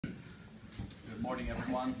Good morning,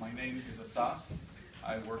 everyone. My name is Asaf.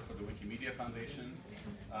 I work for the Wikimedia Foundation,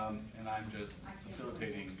 and I'm just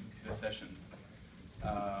facilitating this session.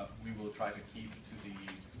 We will try to keep to the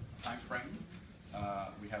time frame.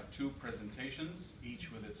 We have two presentations,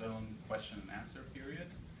 each with its own question and answer period,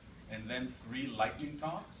 and then 3 lightning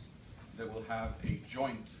talks that will have a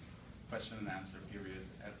joint question and answer period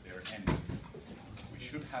at their end. We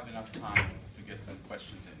should have enough time to get some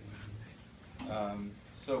questions in.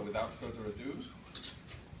 So without further ado,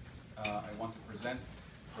 I want to present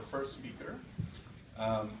the first speaker,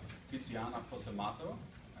 Tiziana Possemato.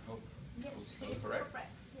 I hope it's correct.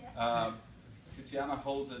 Yeah. Tiziana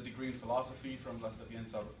holds a degree in philosophy from La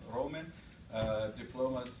Sapienza Rome,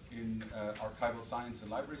 diplomas in archival science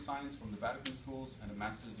and library science from the Vatican Schools, and a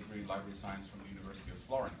master's degree in library science from the University of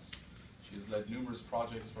Florence. She has led numerous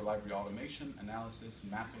projects for library automation, analysis,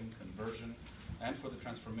 mapping, conversion, and for the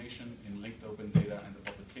transformation in linked open data and the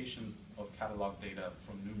publication of catalog data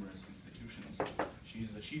from numerous institutions. She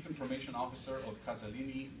is the Chief Information Officer of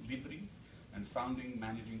Casalini Libri and founding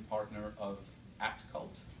managing partner of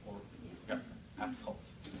AppCult, or yeah, AppCult.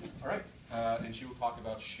 All right, and she will talk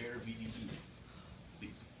about SHARE-VDE.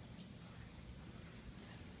 Please.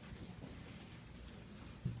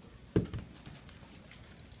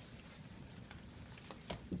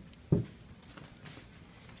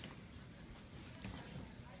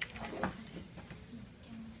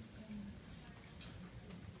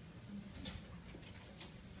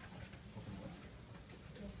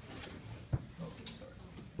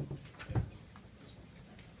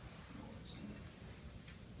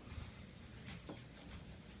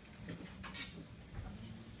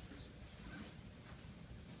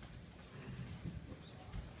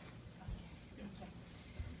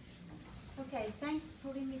 Okay, thanks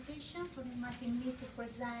for the invitation, for inviting me to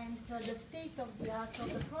present the state of the art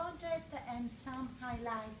of the project and some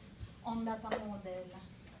highlights on data model.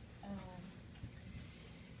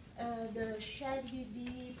 The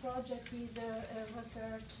SHARE-VDE project is a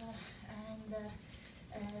research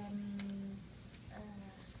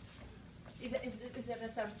is a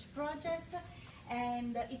research project,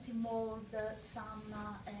 and it involved some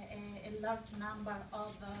a large number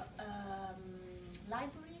of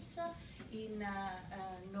libraries in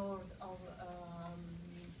north of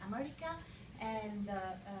America, and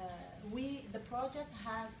the project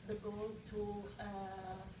has the goal to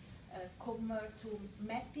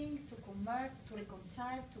mapping, to convert, to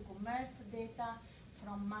reconcile, to convert data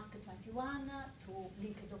from Mark 21 to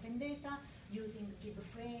linked open data using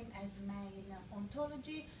BibFrame as main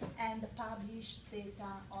ontology, and publish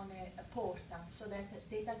data on a portal so that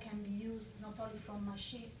data can be used not only from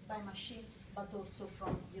machine but also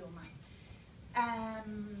from human.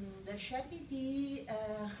 The SHARE-VDE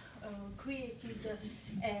created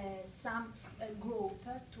some group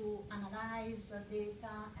to analyze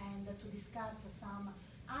data and to discuss some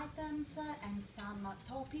items and some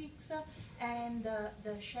topics, and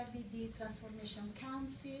the SHARE-VDE Transformation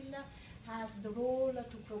Council has the role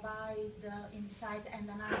to provide insight and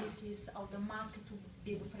analysis of the Mark to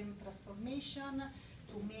BibFrame transformation,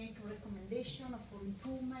 to make recommendation for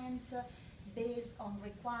improvement based on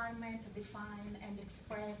requirement defined and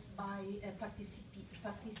expressed by a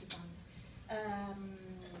participant.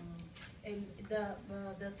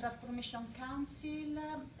 The Transformation Council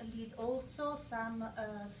lead also some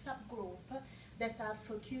subgroup that are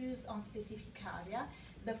focused on specific area.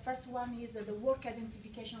 The first one is the Work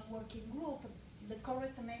Identification Working Group. The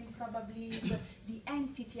correct name probably is the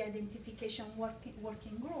Entity Identification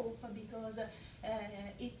Working Group, because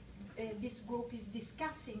this group is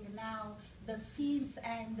discussing now the scenes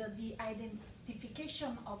and the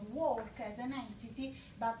identification of work as an entity,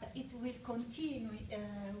 but it will continue,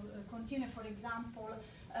 for example,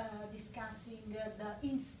 discussing the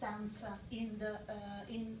instance in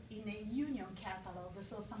a union catalog,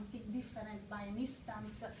 so something different by an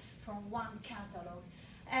instance from one catalog.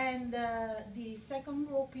 And the second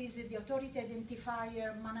group is the Authority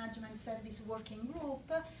Identifier Management Service Working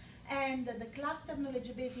Group, and the Cluster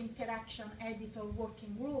Knowledge Base Interaction Editor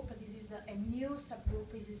Working Group. This is a new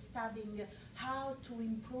subgroup, is studying how to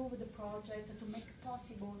improve the project to make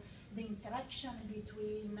possible the interaction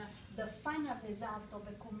between the final result of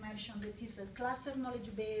a conversion, that is a cluster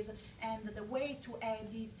knowledge base, and the way to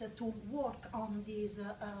edit, to work on this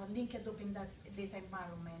linked open data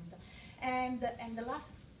environment. And the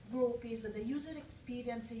last group is the User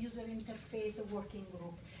Experience, User Interface Working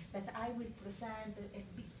Group, that I will present a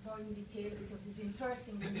bit more in detail because it's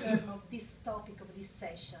interesting in terms of this topic of this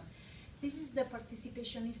session. This is the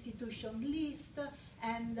participation institution list,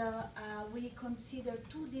 and we consider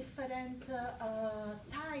 2 different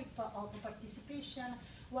types of participation.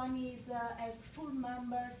 One is as full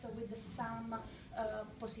members with some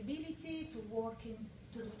possibility to work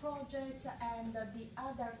into the project, and the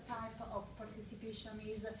other type of participation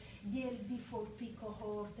is the LD4P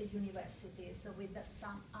cohort universities with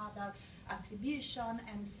some other attribution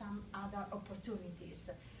and some other opportunities.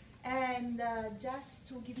 And just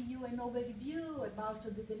to give you an overview about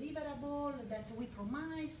the deliverable that we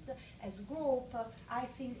promised as group, I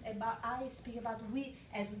speak about we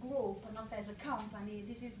as group, not as a company.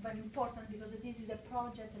 This is very important because this is a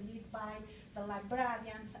project led by the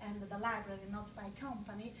librarians and the library, not by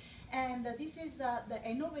company. And this is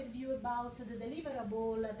an overview about the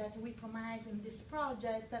deliverable that we promise in this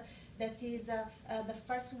project. That is, the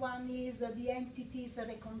first one is the entities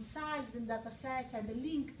reconciled in dataset and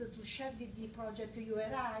linked to SHARE-VDE project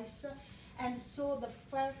URIs. And so the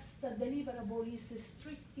first deliverable is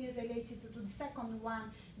strictly related to the second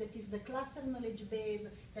one, that is the cluster knowledge base,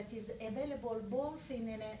 that is available both in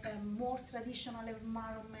a more traditional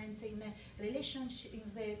environment, in a relation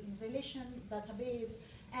database,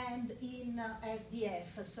 and in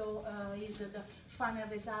RDF. So is the final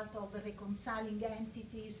result of reconciling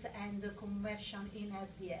entities and conversion in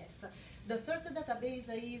RDF. The third database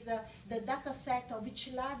is the data set of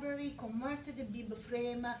each library converted BIB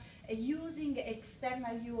frame using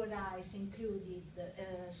external URIs included.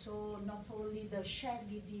 So not only the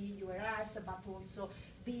SHARE-VDE URIs, but also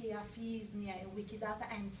BIAF, ISNI, Wikidata,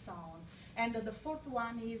 and so on. And the fourth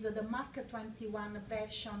one is the Mark 21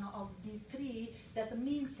 version of D3. That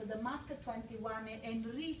means the Mark 21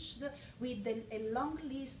 enriched with a long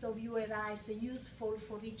list of URIs useful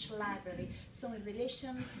for each library. So in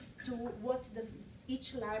relation to what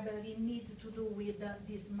each library needs to do with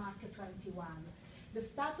this Mark 21. The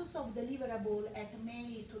status of deliverable at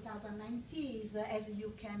May 2019 is, as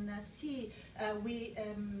you can see, we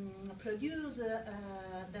produce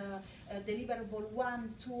the deliverable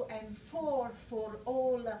 1, 2, and 4 for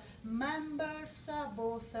all members,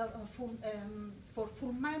 both for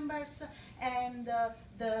full members, and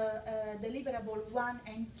the deliverable 1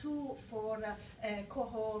 and 2 for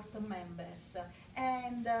cohort members.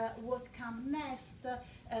 And what comes next,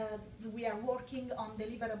 we are working on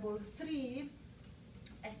deliverable 3,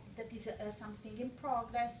 that is something in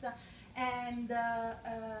progress, and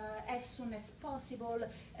as soon as possible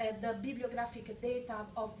the bibliographic data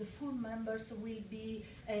of the full members will be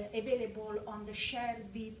available on the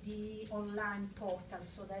SHARE-VDE online portal,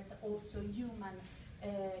 so that also human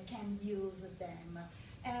can use them.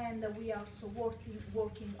 And we are also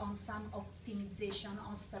working on some optimization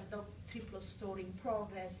on Stardog triple store in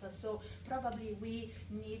progress. So probably we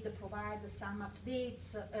need to provide some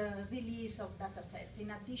updates, release of dataset.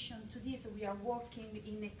 In addition to this, we are working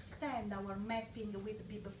in extend our mapping with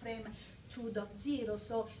BIB frame 2.0.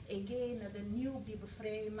 So again, the new BIB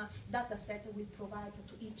frame dataset will provide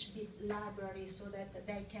to each BIB library so that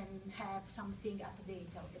they can have something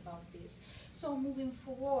updated about this. So moving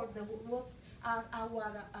forward, what are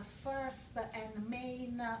our first and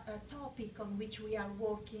main topic on which we are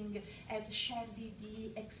working as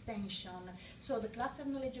SHARE-VDE extension. So the cluster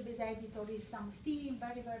knowledge base editor is something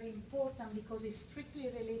very, very important because it's strictly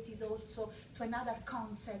related also to another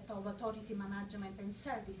concept of authority management and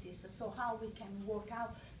services. So how we can work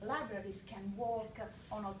out, libraries can work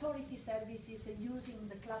on authority services using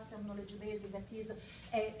the cluster knowledge base that is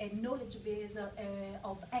a knowledge base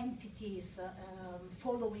of entities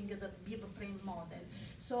following the BIB frame model.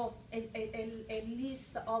 So a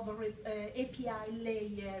list of API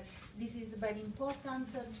layer. This is very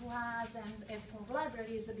important to us and for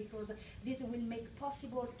libraries because this will make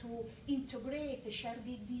possible to integrate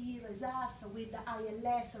SHARE-VDE results with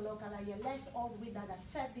ILS, local ILS, or with other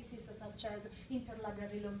services such as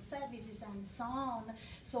interlibrary loan services and so on.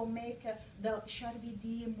 So make the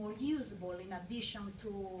SHARE-VDE more usable in addition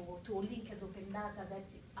to linked open data that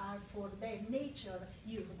are for their nature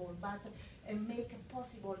usable, but make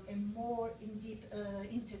possible a more in-depth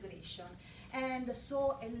integration. And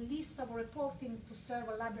so a list of reporting to serve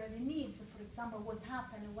library needs, for example, what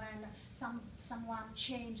happened when someone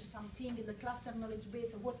changed something in the cluster knowledge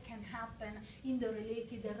base, what can happen in the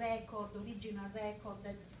related record, original record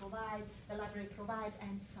that the library provide,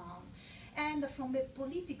 and so on. And from a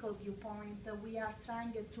political viewpoint, we are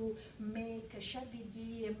trying to make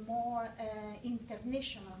SHARE-VDE a more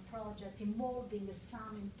international project involving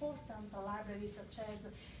some important libraries such as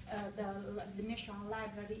the National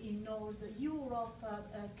Library in North Europe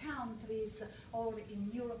countries or in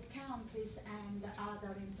Europe countries and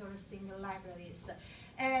other interesting libraries.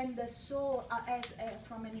 And so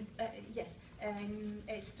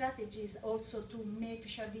strategies also to make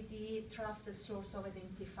SHARE-VDE trusted source of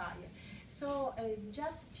identifier. So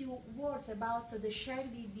just a few words about the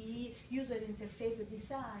SHARE-VDE user interface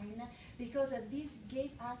design, because this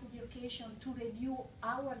gave us the occasion to review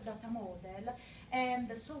our data model.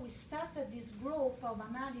 And so we started this group of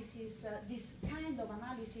analysis, this kind of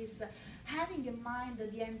analysis, having in mind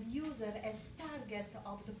the end user as target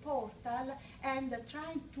of the portal, and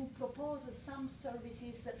trying to propose some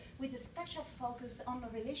services with a special focus on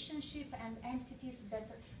relationship and entities that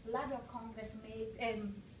Library of Congress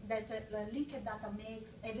that linked data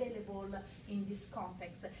makes available in this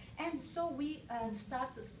context. And so we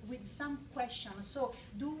start with some questions. So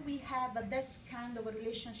do we have this kind of a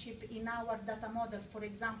relationship in our data model? For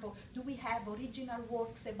example, do we have original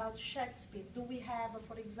works about Shakespeare? Do we have,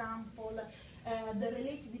 for example, the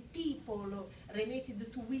related people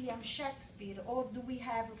related to William Shakespeare, or do we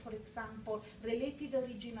have, for example, related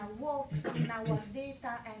original works in our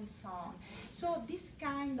data, and so on. So this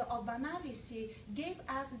kind of analysis gave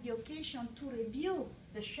us the occasion to review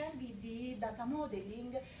the SHARE-VDE data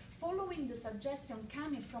modeling, following the suggestion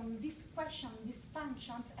coming from this question, these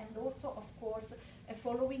functions, and also, of course,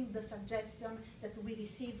 following the suggestion that we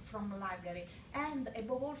received from library. And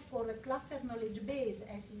above all, for a cluster knowledge base,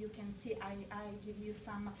 as you can see, I give you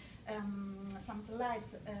some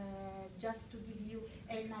slides just to give you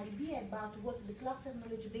an idea about what the cluster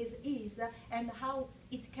knowledge base is and how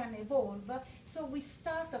it can evolve. So we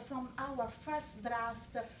start from our first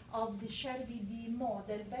draft of the SHARE-VDE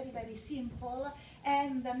model, very, very simple,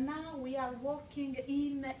 and now we are working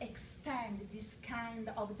in extend this kind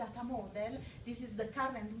of data model. This is the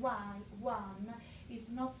current one. Is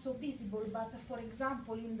not so visible, but for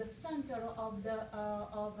example, in the center of the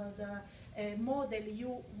model,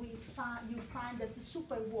 you find the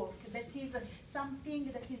SuperWorks. That is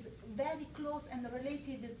something that is very close and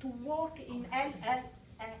related to work in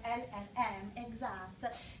LLM, exact.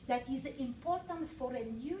 That is important for a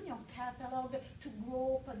union catalog to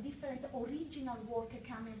group different original work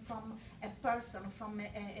coming from a person, from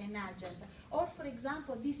an agent. Or, for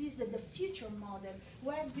example, this is the future model,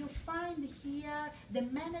 where you find here the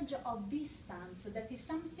manager of distance. That is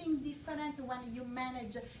something different when you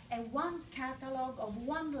manage one catalog of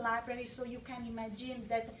one library, so you can imagine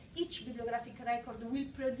that each bibliographic record will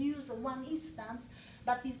produce one instance,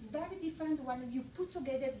 but it's very different when you put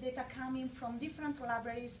together data coming from different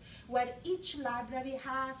libraries, where each library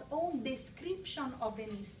has own description of an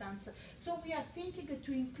instance. So we are thinking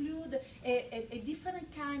to include a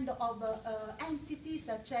different kind of entity,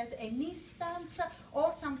 such as an instance,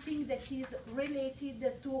 or something that is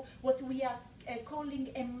related to what we are calling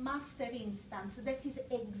a master instance. That is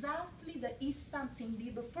exactly the instance in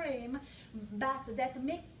BibFrame, but that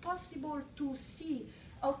make possible to see,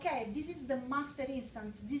 okay, this is the master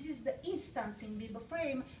instance, this is the instance in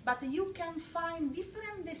BibFrame, but you can find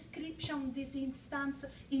different description of this instance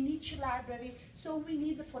in each library. So we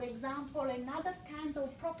need, for example, another kind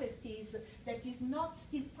of properties that is not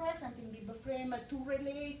still present in BibFrame to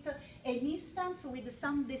relate an instance with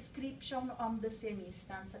some description on the same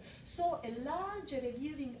instance. So a large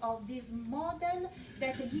reviewing of this model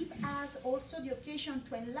that give us also the occasion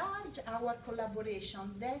to enlarge our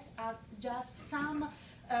collaboration. These are just some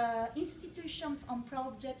institutions on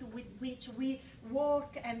project with which we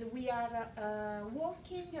work, and we are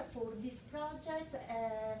working for this project,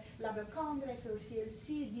 Library of Congress,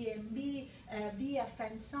 OCLC, DMB, BF,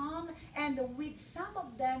 and so on. And with some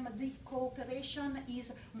of them, the cooperation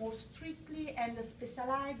is more strictly and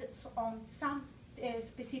specialized on some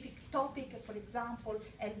specific topic. For example,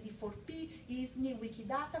 LD4P, Aislinn,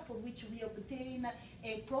 Wikidata, for which we obtain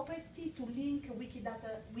a property to link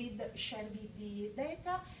Wikidata with SHARE-VDE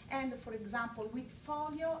data, and for example with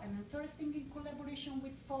Folio, an interesting in collaboration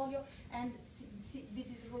with Folio, and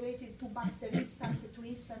this is related to master instance,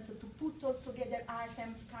 to put all together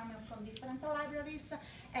items coming from different libraries,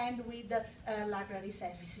 and with library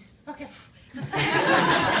services. Okay.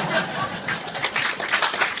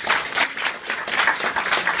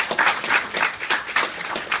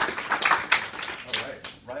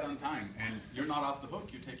 You're not off the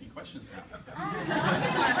hook, you're taking questions now.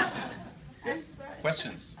 Yes,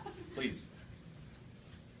 questions, please.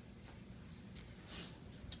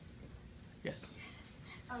 Yes.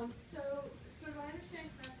 So do I understand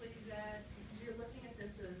correctly that you're looking at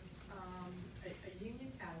this as a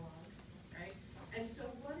union catalog, right? And so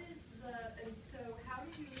how do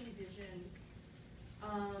you envision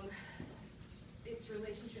its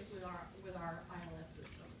relationship with our ILS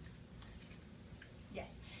systems?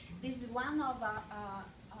 Yes. This is one of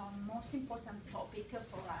most important topic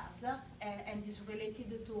for us, and is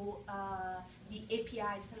related to the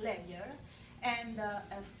APIs layer. And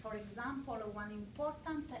for example, one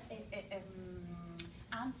important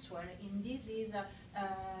answer in this is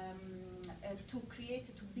to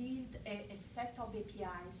build a set of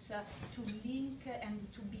APIs to link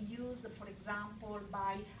and to be used, for example,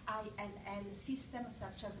 by ILL systems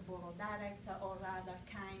such as Borrow Direct or other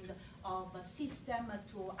kind of system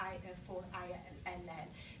for ILL.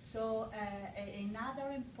 So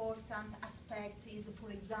another important aspect is, for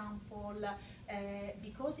example,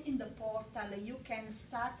 because in the portal you can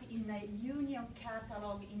start in a union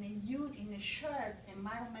catalog in a shared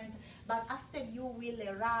environment, but after you will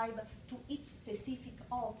arrive to each specific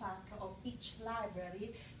OPAC of each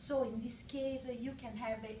library. So in this case, you can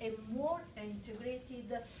have a more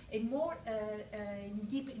integrated, a more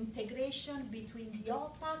deep integration between the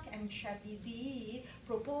OPAC and SHARE-VDE,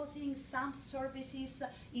 proposing some services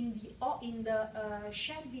in the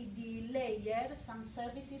SHARE-VDE layer, some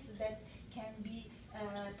services that can be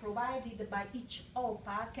provided by each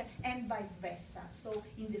OPAC and vice versa. So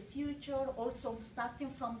in the future, also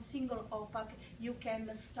starting from single OPAC, you can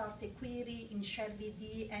start a query in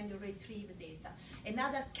SHARE-VDE and retrieve data.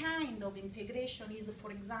 Another kind of integration is,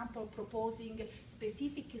 for example, proposing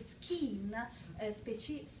specific skins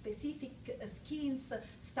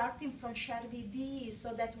starting from SHARE-VDE,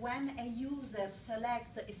 so that when a user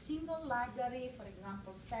selects a single library, for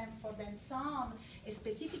example, Stanford and so on, a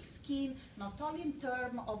specific skin, not only in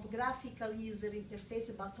terms of graphical user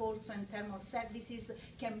interface, but also in terms of services,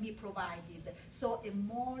 can be provided. So a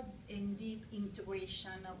more in-deep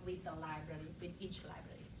integration with the library, with each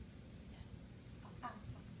library. Yes.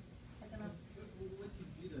 I don't know. What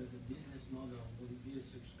would be the business model? Would it be a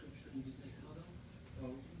subscription business model? Or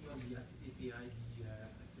will the API be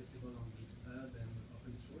accessible on GitHub and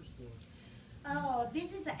open source? Oh,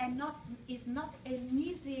 this is not an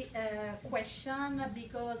easy question,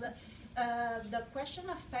 because the question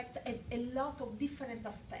affects a lot of different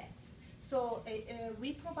aspects. So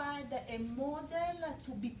we provide a model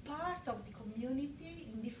to be part of the community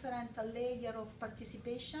in different layers of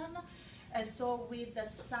participation. So with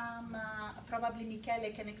some, probably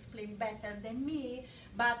Michele can explain better than me,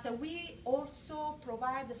 but we also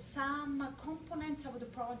provide some components of the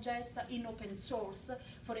project in open source.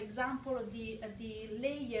 For example, the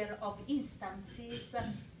layer of instances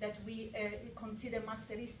that we consider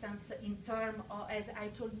master instance in terms of, as I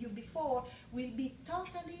told you before, will be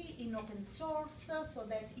totally in open source, so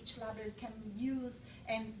that each library can use,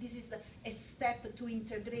 and this is a step to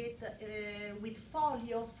integrate with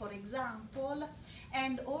Folio, for example.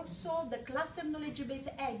 And also the cluster knowledge base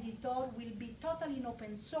editor will be totally in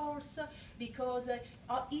open source, because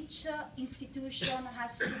each institution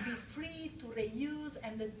has to be free to reuse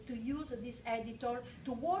and to use this editor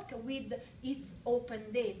to work with its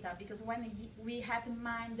open data, because when we have in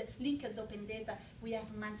mind linked open data, we have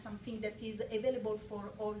in mind something that is available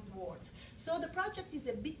for all words. So the project is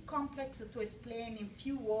a bit complex to explain in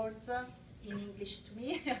few words, in English to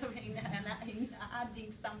me, in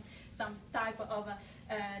adding some type of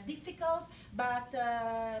difficult, but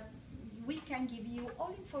we can give you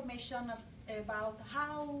all information about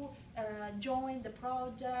how join the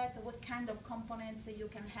project, what kind of components you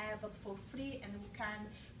can have for free and what kind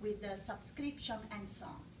with the subscription and so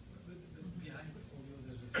on. But behind the Folio,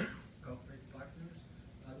 there's a corporate partners.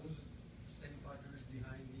 Are those same partners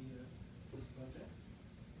behind this project?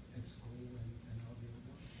 EBSCO and all the other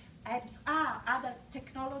ones? Other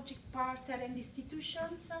technology partner and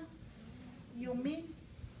institutions, you mean?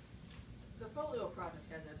 The Folio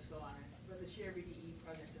project has EBSCO on it, but the SHARE-VDE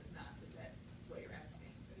project does not. Is that what you're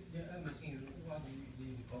asking? Yeah, I'm asking who are the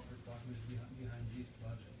corporate partners behind this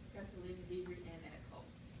project? Gasoline, Libri, and Echo.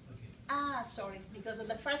 Okay. Sorry, because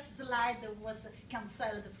the first slide was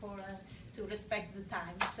cancelled for to respect the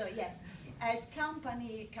time. So yes, as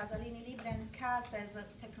company, Casalini Libre and CART as a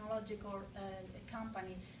technological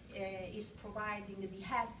company is providing the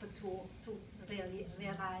help to really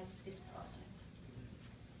realize this project.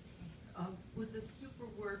 Would the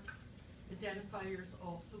SuperWorks identifiers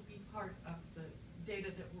also be part of the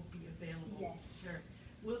data that will be available? Yes. Sure.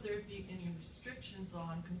 Will there be any restrictions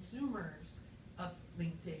on consumers of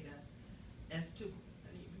linked data as to,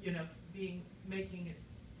 making it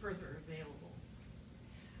further available?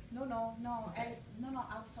 No, Okay. no,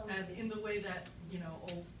 absolutely. And in the way that,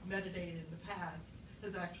 old metadata in the past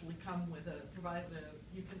has actually come with a proviso,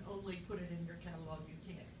 you can only put it in your catalog, you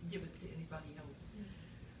can't give it to anybody else,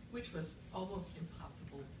 which was almost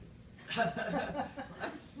impossible to for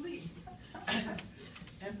us to please,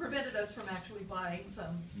 and prevented us from actually buying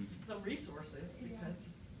some resources,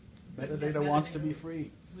 because Metadata wants to be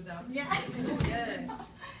free. without Yeah. yeah.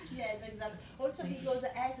 Yes, exactly. Also because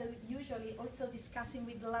as usually also discussing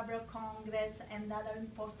with the Library of Congress and other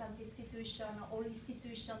important institutions, all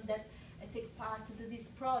institutions that take part to this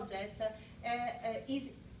project,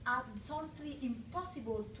 is absolutely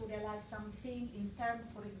impossible to realize something in terms,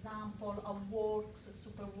 for example, of works,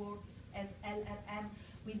 SuperWorks as LLM,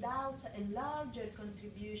 without a larger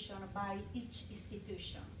contribution by each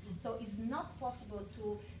institution. So it's not possible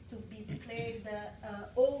to be declared the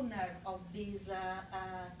owner of this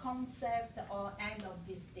concept and of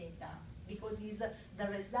this data, because it's the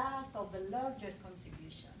result of a larger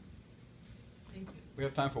contribution. Thank you. We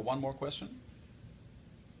have time for one more question.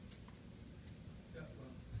 Yeah, well,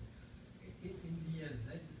 in the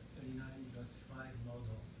Z39.5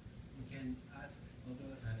 model, we can ask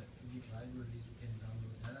other public libraries who can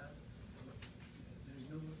download data. There is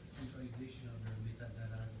no centralization of the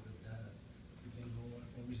metadata of the data. We can go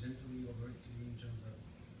horizontally or vertically in terms of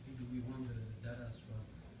who do we want the data from.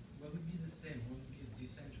 What would be the same? Would it be a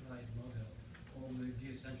decentralized model, or would it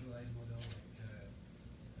be a centralized model like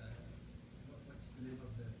what's the name of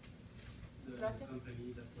the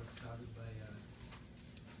company that was started by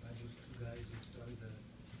those two guys who started the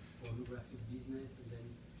pornographic business, and then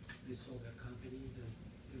they sold their companies and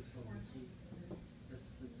built for Wiki. That's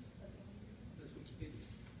Wikipedia.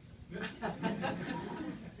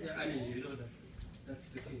 Yeah, I mean, you know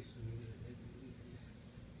that's the case. I mean, it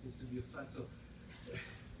seems to be a fact. So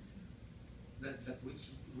that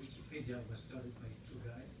Wikipedia was started by two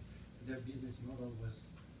guys. Their business model was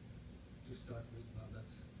to start with. Well,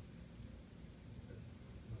 that's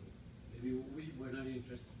maybe we're not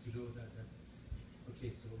interested to know that.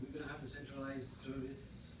 Okay, so we're going to have a centralized service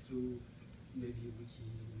through maybe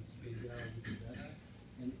Wikipedia or Wikidata,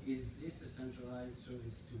 and is this a centralized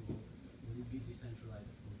service will it be decentralized?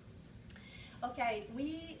 Okay,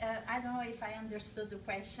 I don't know if I understood the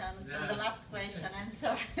question, so Yeah. the last question, I'm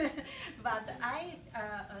sorry. But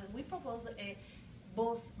we propose a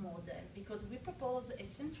both model, because we propose a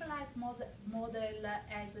centralized model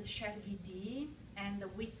as a SHARE-VDE, and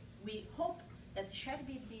we hope that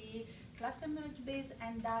SHARE-VDE, cluster knowledge base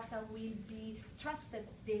and data will be trusted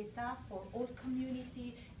data for all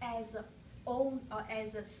community as a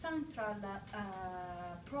central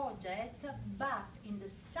project, but in the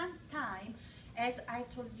same time, as I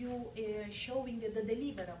told you, showing the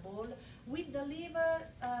deliverable, we deliver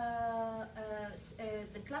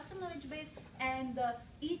the cluster knowledge base and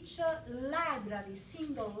each library,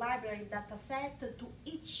 single library data set to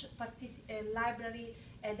each library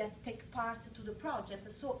that take part to the project.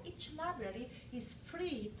 So each library is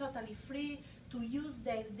free, totally free, to use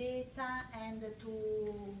their data and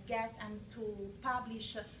to get and to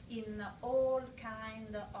publish in all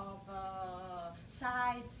kind of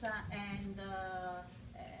sites and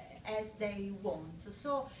as they want.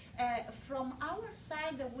 So from our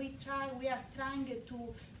side, we are trying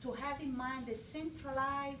to have in mind a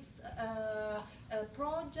centralized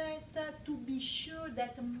project to be sure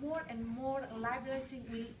that more and more libraries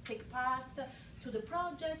will take part to the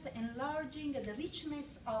project, enlarging the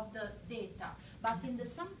richness of the data. But in the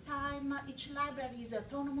same time, each library is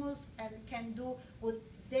autonomous and can do with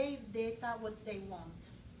their data what they want.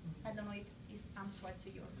 I don't know if it's answer to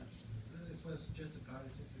your question. It was just a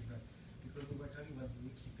parenthesis, but because we were talking about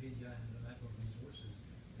Wikipedia and the lack of resources,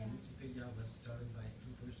 and Yeah. Wikipedia was started by two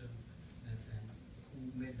persons and who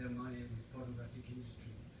made their money with pornographic industry,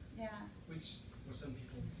 Yeah. which for some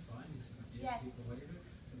people is fine, it's Yes. artistic or whatever.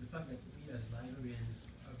 But the fact that we as librarians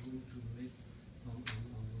are going to live on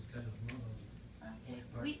those kind of models.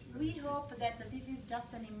 We hope that this is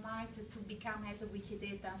just an invite to become as a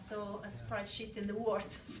Wikidata, so a spreadsheet in the world.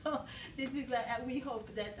 So this is we hope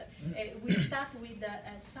that we start with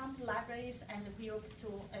some libraries, and we hope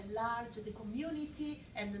to enlarge the community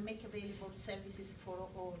and make available services for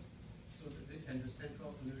all. So and the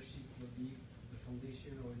central ownership will be the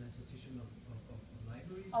foundation or an association of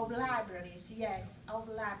libraries? Of libraries, yes, of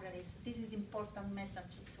libraries. This is important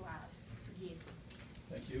message to us to give.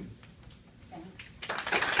 Thank you. Thanks.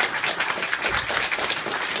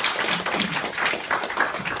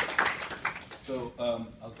 So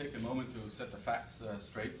I'll take a moment to set the facts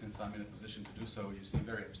straight, since I'm in a position to do so. You seem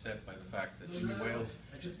very upset by the fact that Jimmy Wales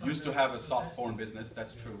used to have a soft porn business.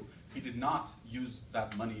 That's true. He did not use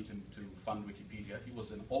that money to fund Wikipedia. He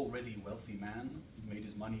was an already wealthy man. He made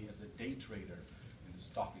his money as a day trader in the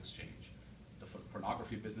stock exchange. The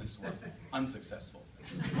pornography business was unsuccessful.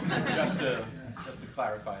 just to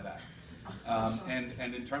clarify that.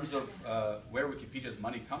 And in terms of where Wikipedia's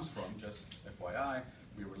money comes from, just FYI,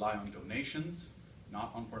 we rely on donations,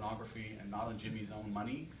 not on pornography and not on Jimmy's own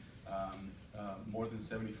money. More than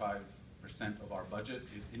 75% of our budget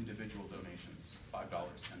is individual donations, $5, $10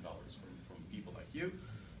 from people like you.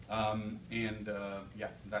 Yeah,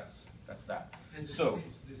 that's that. And so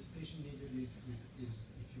the station needed is if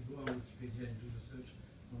you go on Wikipedia and do the search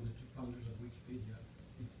on the two founders of Wikipedia,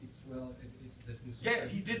 Yeah,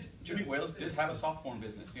 he did. Jimmy Wales did have a soft porn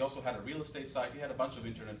business. He also had a real estate site. He had a bunch of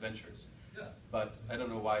internet ventures. Yeah. But I don't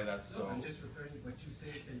know why that's so. I'm just referring to what you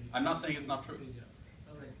say. I'm not saying it's not true.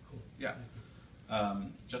 All right, cool. Yeah.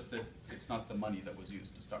 Just that it's not the money that was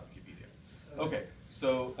used to start Wikipedia. Okay,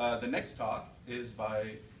 so the next talk is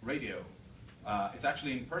by Radio. It's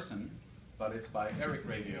actually in person, but it's by Erik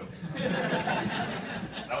Radio.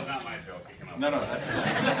 That was not my joke. You came up No, with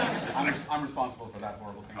that's I'm responsible for that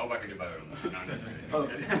horrible thing. I hope I can do better than that. No, I'm just kidding.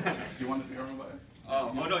 Oh, you wanted to be horrible about it?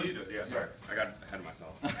 Oh, no, you do it. Yeah, sorry. I got ahead of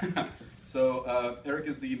myself. So Erik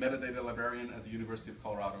is the metadata librarian at the University of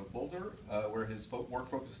Colorado Boulder, where his work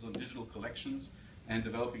focuses on digital collections and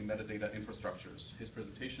developing metadata infrastructures. His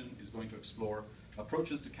presentation is going to explore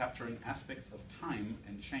approaches to capturing aspects of time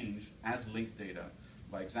and change as linked data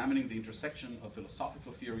by examining the intersection of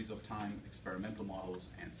philosophical theories of time, experimental models,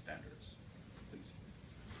 and standards. Please.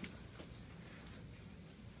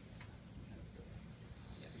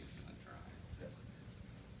 Yeah, I think it's gonna try.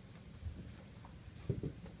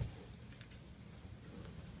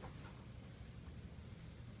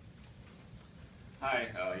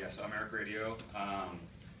 Hi, yes, I'm Erik Radio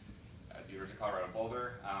at the University of Colorado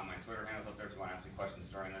Boulder. My Twitter handle's up there if you want to ask me questions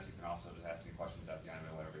during this. You can also just ask me questions at the end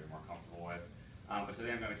of it, whatever you're more comfortable with. But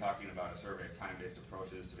today I'm going to be talking about a survey of time-based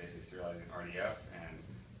approaches to basically serializing RDF and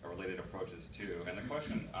related approaches too. And the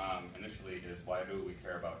question initially is, why do we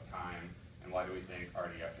care about time, and why do we think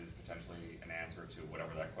RDF is potentially an answer to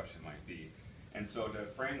whatever that question might be? And so to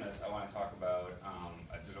frame this, I want to talk about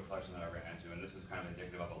a digital collection that I ran into, and this is kind of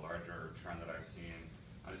indicative of a larger trend that I've seen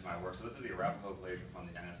on just my work. So this is the Arapahoe Glacier from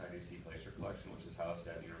the NSIDC Glacier Collection, which is housed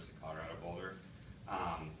at the University of Colorado Boulder.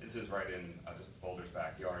 This is right in just Boulder's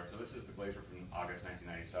backyard. So this is the glacier from August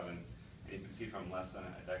 1997, and you can see from less than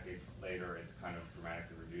a decade later, it's kind of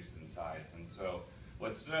dramatically reduced in size. And so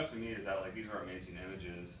what stood out to me is that these are amazing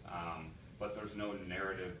images, but there's no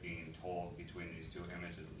narrative being told between these two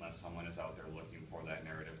images unless someone is out there looking for that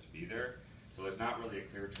narrative to be there. So there's not really a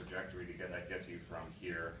clear trajectory to get you from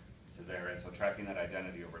here to there. And so tracking that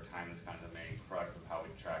identity over time is kind of the main crux of how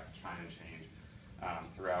we track time and change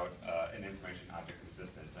throughout an information object's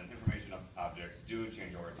existence. And information objects do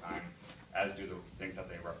change over time, as do the things that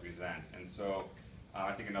they represent. And so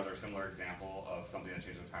I think another similar example of something that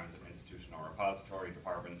changes over time is an institutional repository.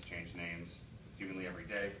 Departments change names seemingly every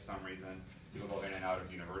day for some reason. People go in and out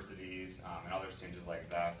of universities and other changes like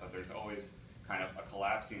that, but there's always kind of a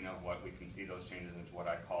collapsing of what we can see those changes into what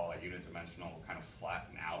I call a unidimensional kind of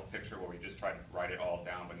flattened out picture, where we just try to write it all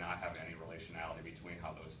down but not have any relationality between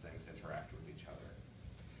how those things interact with each other.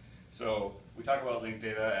 So we talk about linked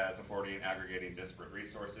data as affording and aggregating disparate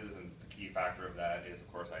resources, and the key factor of that is, of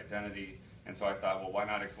course, identity. And so I thought, well, why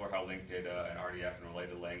not explore how linked data and RDF and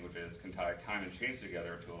related languages can tie time and change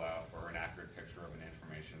together to allow for an accurate picture of an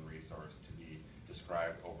information resource to be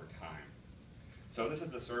described over time. So this is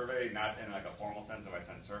the survey, not in a formal sense of I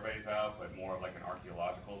sent surveys out, but more of like an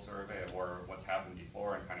archaeological survey of what's happened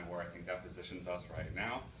before and kind of where I think that positions us right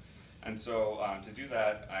now. And so to do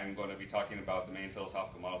that, I'm going to be talking about the main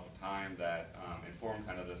philosophical models of time that inform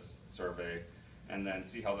kind of this survey, and then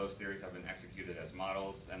see how those theories have been executed as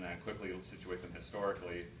models, and then quickly situate them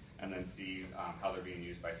historically, and then see how they're being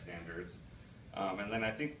used by standards. And then I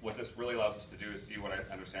think what this really allows us to do is see what I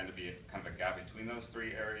understand to be kind of a gap between those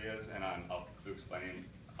three areas, and I'll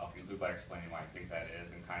conclude by explaining why I think that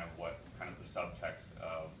is, and kind of what kind of the subtext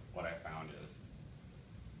of what I found is.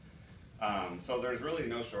 So there's really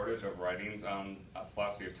no shortage of writings on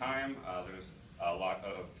philosophy of time. There's a lot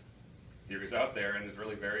of theories out there, and it's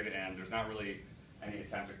really varied, and there's not really any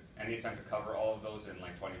attempt to cover all of those in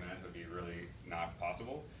like 20 minutes would be really not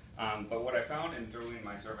possible. But what I found in doing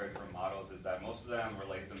my survey for models is that most of them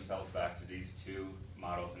relate themselves back to these two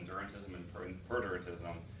models, endurantism and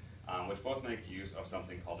perdurantism, which both make use of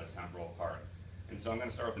something called a temporal part. And so I'm going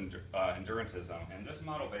to start with endurantism. And this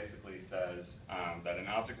model basically says that an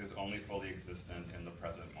object is only fully existent in the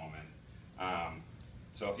present moment.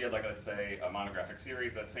 So if you had, let's say, a monographic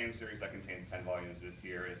series, that same series that contains 10 volumes this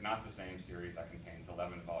year is not the same series that contains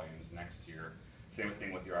 11 volumes next year. Same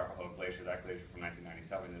thing with the Arapahoe Glacier. That glacier from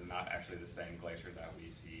 1997 is not actually the same glacier that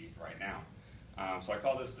we see right now. So I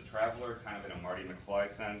call this the traveler, kind of in a Marty McFly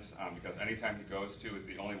sense, because anytime he goes to is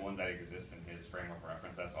the only one that exists in his frame of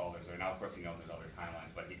reference. That's all there's there. Now, of course, he knows there's other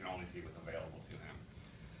timelines, but he can only see what's available to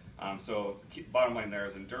him. So bottom line there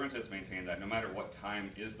is endurantists maintain that no matter what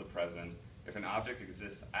time is the present, if an object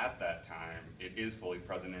exists at that time, it is fully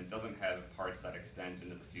present and doesn't have parts that extend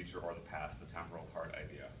into the future or the past, the temporal part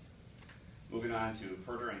idea. Moving on to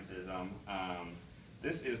perdurantism.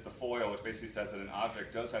 This is the foil, which basically says that an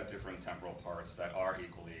object does have different temporal parts that are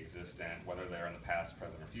equally existent, whether they're in the past,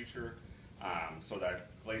 present, or future. So that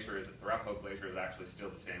the Arapahoe Glacier is actually still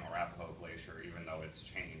the same Arapahoe Glacier, even though it's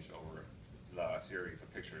changed over the series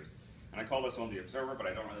of pictures. And I call this one the observer, but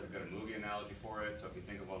I don't really get a movie analogy for it, so if you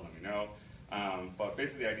think of one, let me know. But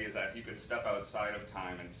basically the idea is that if you could step outside of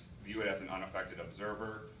time and view it as an unaffected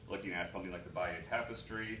observer, looking at something like the Bayeux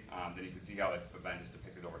Tapestry, then you can see how an event is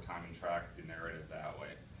depicted over time and track the narrative that way.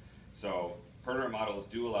 So permanent models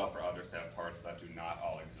do allow for objects to have parts that do not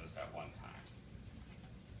all exist at one time.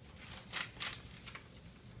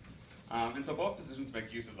 And so both positions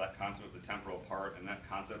make use of that concept of the temporal part, and that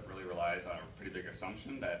concept really relies on a pretty big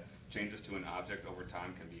assumption that changes to an object over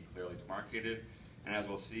time can be clearly demarcated. And as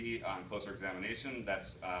we'll see on closer examination,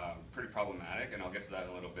 that's pretty problematic, and I'll get to that in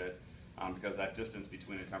a little bit, because that distance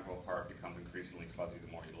between a temporal part becomes increasingly fuzzy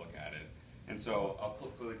the more you look at it. And so I'll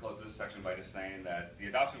quickly close this section by just saying that the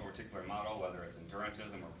adoption of a particular model, whether it's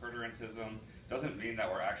endurantism or perdurantism, doesn't mean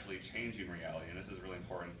that we're actually changing reality, and this is really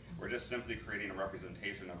important. We're just simply creating a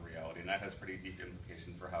representation of reality, and that has pretty deep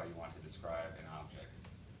implications for how you want to describe an object.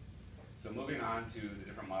 So moving on to the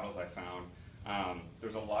different models I found,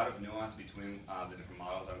 there's a lot of nuance between the different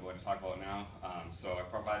models I'm going to talk about now. So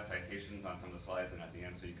I've provided citations on some of the slides and at the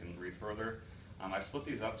end so you can read further. I split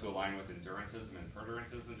these up to align with endurantism and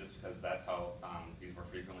perdurantism just because that's how these were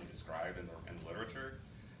frequently described in the literature.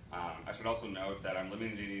 I should also note that I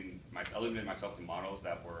limited myself to models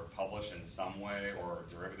that were published in some way or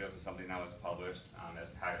derivatives of something that was published as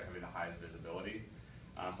having the highest visibility.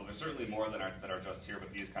 So there's certainly more that are just here,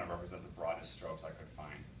 but these kind of represent the broadest strokes I could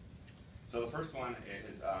find. So the first one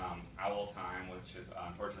is owl time, which is,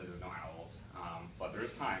 unfortunately there's no owls, but there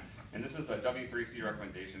is time. And this is the W3C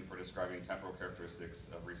recommendation for describing temporal characteristics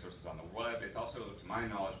of resources on the web. It's also, to my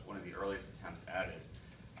knowledge, one of the earliest attempts at it.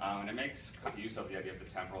 And it makes use of the idea of the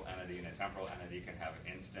temporal entity, and a temporal entity can have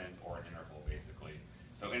an instant or an interval, basically.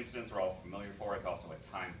 So instants we're all familiar for. It's also a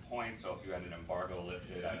time point, so if you had an embargo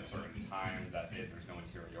lifted at a certain time, that's it. There's no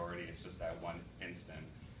interiority. It's just that one instant.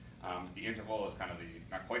 The interval is kind of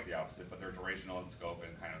not quite the opposite, but they're durational in scope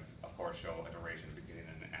and kind of course, show a duration, beginning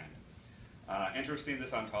and an end. Interesting,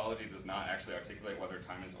 this ontology does not actually articulate whether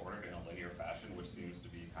time is ordered in a linear fashion, which seems to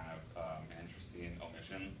be kind of an interesting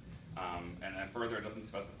omission. And then further, it doesn't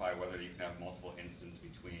specify whether you can have multiple instants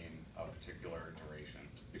between a particular duration,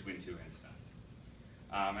 between two instants.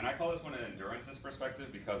 And I call this one an endurances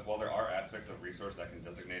perspective because while there are aspects of resource that can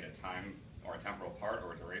designate a time or a temporal part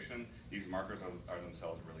or a duration, these markers are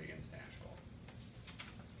themselves really instantial.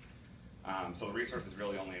 So the resource is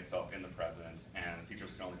really only itself in the present, and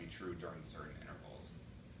features can only be true during certain intervals.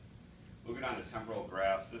 Moving on to temporal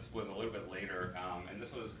graphs, this was a little bit later, and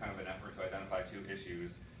this was kind of an effort to identify two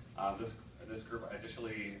issues. This group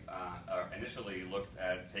initially looked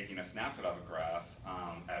at taking a snapshot of a graph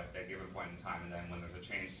at a given point in time, and then when there's a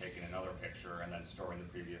change, taking another picture and then storing the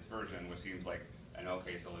previous version, which seems like an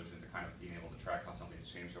okay solution to kind of being able to track how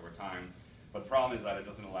something's changed over time. But the problem is that it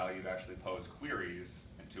doesn't allow you to actually pose queries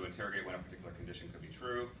to interrogate when a particular condition could be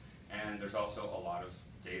true, and there's also a lot of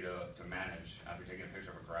data to manage after taking a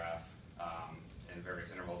picture of a graph in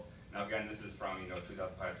various intervals. Now again, this is from 2005,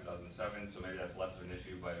 2007, so maybe that's less of an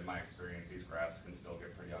issue, but in my experience, these graphs can still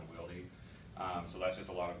get pretty unwieldy. So that's just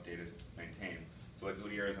a lot of data to maintain. So what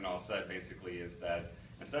Gutierrez and all said basically is that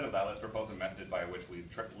instead of that, let's propose a method by which we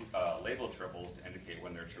label triples to indicate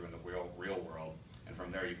when they're true in the real world, and from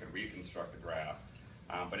there you can reconstruct the graph.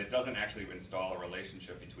 But it doesn't actually install a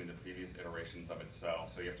relationship between the previous iterations of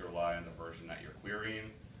itself, so you have to rely on the version that you're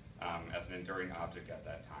querying as an enduring object at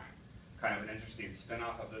that time. Kind of an interesting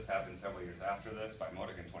spin-off of this happened several years after this by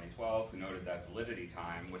Modak in 2012, who noted that validity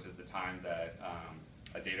time, which is the time that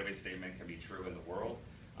a database statement can be true in the world,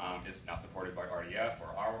 is not supported by RDF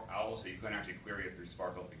or OWL, so you couldn't actually query it through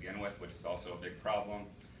Sparkle to begin with, which is also a big problem.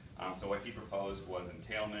 So what he proposed was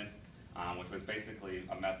entailment, which was basically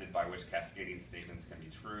a method by which cascading statements can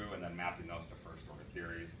be true and then mapping those to first-order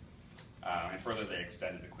theories. And further, they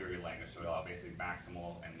extended the query language to allow basically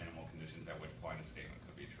maximal and minimal conditions at which point a statement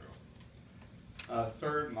could be true.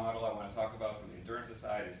 Third model I want to talk about from the endurance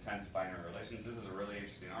side is tense binary relations. This is a really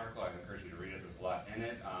interesting article. I'd encourage you to read it. There's a lot in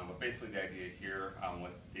it. But basically the idea here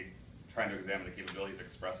was trying to examine the capability of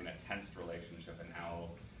expressing a tensed relationship in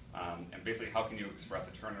OWL. And basically, how can you express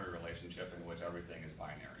a ternary relationship in which everything is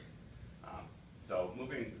binary? So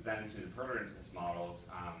moving then to the perdurantis models,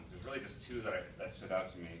 there's really just two that stood out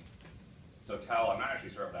to me. So TOWL, I'm not actually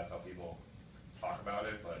sure if that's how people talk about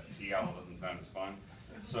it, but TOWL doesn't sound as fun.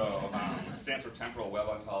 So it stands for Temporal Web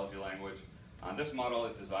Ontology Language. This model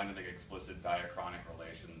is designed to make explicit diachronic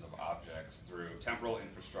relations of objects through temporal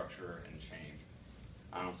infrastructure and change.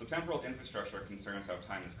 So temporal infrastructure concerns how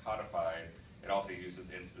time is codified. It also uses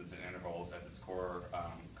instance and intervals as its core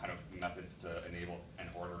kind of methods to enable an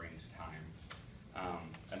ordering to time.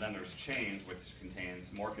 And then there's change, which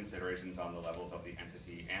contains more considerations on the levels of the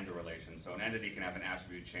entity and the relation. So an entity can have an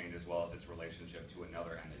attribute change as well as its relationship to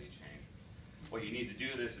another entity change. What you need to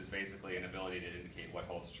do this is basically an ability to indicate what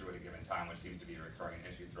holds true at a given time, which seems to be a recurring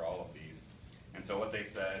issue through all of these. And so what they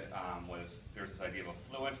said was there's this idea of a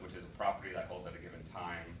fluent, which is a property that holds at a given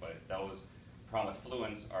time, but those problem with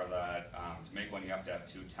fluents are that to make one you have to have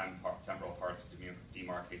two temporal parts to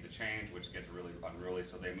demarcate the change, which gets really unruly,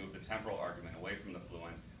 so they move the temporal argument away from the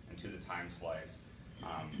fluent and to the time slice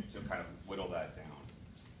to kind of whittle that down.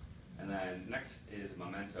 And then next is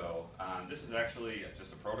Memento. This is actually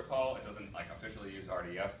just a protocol. It doesn't officially use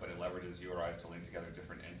RDF, but it leverages URIs to link together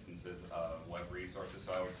different instances of web resources.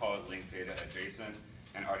 So I would call it linked data adjacent,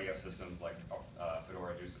 and RDF systems like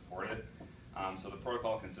Fedora do support it. So the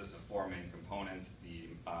protocol consists of four main components: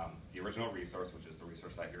 the original resource, which is the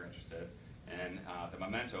resource that you're interested in, the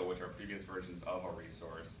memento, which are previous versions of a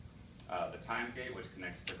resource, the time gate, which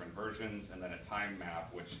connects different versions, and then a time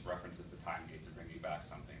map, which references the time gate to bring you back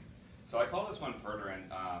something. So I call this one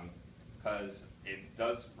pertinent because it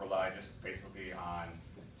does rely just basically on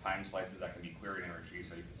time slices that can be queried and retrieved,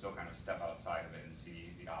 so you can still kind of step outside of it and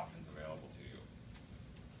see the options available to you.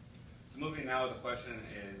 So moving now, the question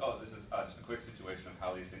is, this is just a quick situation of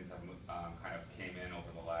how these things have kind of came in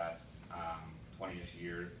over the last 20-ish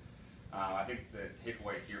years. I think the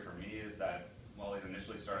takeaway here for me is that while it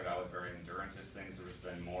initially started out with very endurantist things, there's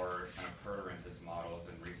been more kind of perturantist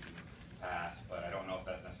models in recent past, but I don't know if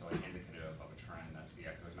that's necessarily indicative of a trend.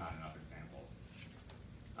 There's not enough examples.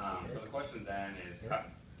 So the question then is,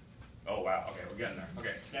 oh wow, okay, we're getting there.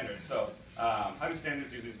 Okay, standards. So how do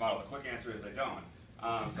standards use these models? The quick answer is they don't.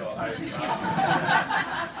 So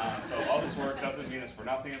all this work doesn't mean it's for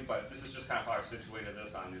nothing, but this is just kind of how I've situated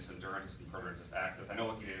this on this endurantist and perturantist axis. I know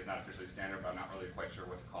Wikidata is not officially standard, but I'm not really quite sure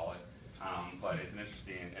what to call it. But it's an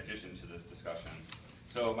interesting addition to this discussion.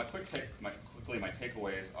 So my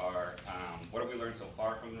takeaways are, what have we learned so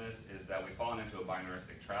far from this is that we've fallen into a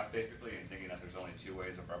binaristic trap, basically, in thinking that there's only two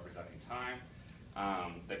ways of representing time.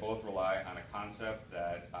 They both rely on a concept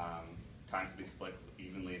that time can be split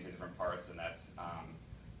evenly into different parts, and that's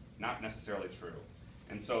not necessarily true.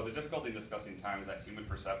 And so the difficulty in discussing time is that human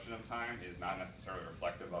perception of time is not necessarily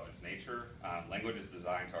reflective of its nature. Language is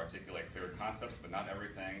designed to articulate clear concepts, but not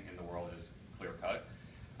everything in the world is clear-cut.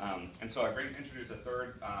 And so I introduced a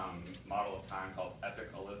third model of time called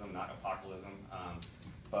epicalism, not apocalypsism,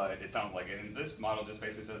 but it sounds like it. And this model just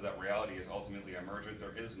basically says that reality is ultimately emergent.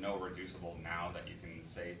 There is no reducible now that you can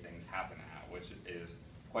say things happen at, which is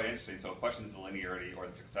quite interesting. So it questions the linearity or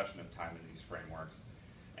the succession of time in these frameworks.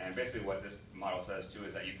 And basically what this model says too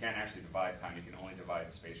is that you can't actually divide time, you can only divide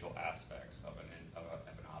spatial aspects of an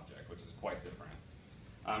object, which is quite different.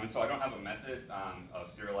 And so I don't have a method of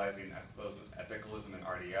serializing epicalism in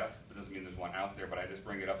RDF. It doesn't mean there's one out there, but I just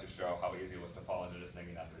bring it up to show how easy it was to fall into this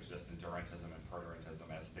thinking that there's just endurantism and perturbantism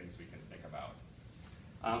as things we can think about.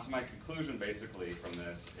 So my conclusion basically from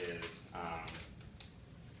this is,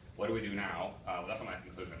 what do we do now? That's not my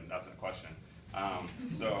conclusion, that's a question. Let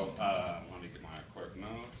me get my quick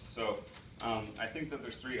notes. So I think that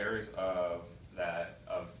there's three areas that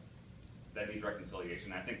need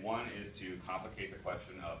reconciliation. I think one is to complicate the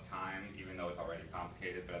question of time, even though it's already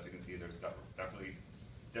complicated, but as we can see, there's definitely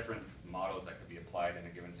different models that could be applied in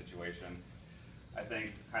a given situation. I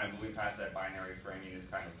think kind of moving past that binary framing is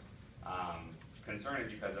kind of concerning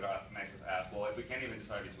because it makes us ask, well, if we can't even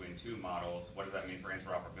decide between two models, what does that mean for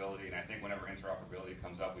interoperability? And I think whenever interoperability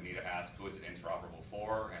comes up, we need to ask who is it interoperable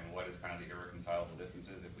for and what is kind of the irreconcilable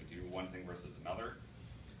differences if we do one thing versus another.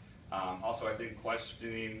 Also, I think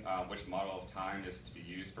questioning which model of time is to be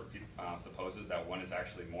used supposes that one is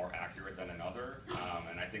actually more accurate than another,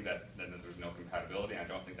 and I think that there's no compatibility. I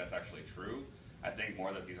don't think that's actually true. I think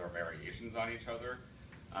more that these are variations on each other.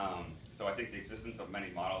 So I think the existence of many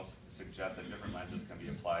models suggests that different lenses can be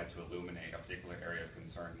applied to illuminate a particular area of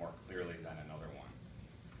concern more clearly than another one.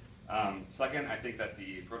 Second, I think that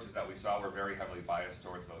the approaches that we saw were very heavily biased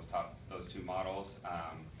towards those two models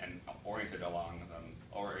and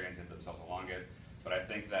oriented themselves along it. But I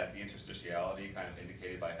think that the interstitiality kind of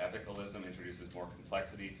indicated by epicalism introduces more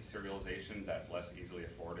complexity to serialization that's less easily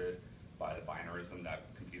afforded by the binarism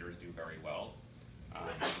that computers do very well.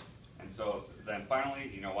 And so then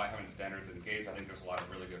finally, why haven't standards engaged? I think there's a lot of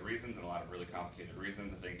really good reasons and a lot of really complicated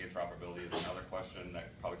reasons. I think interoperability is another question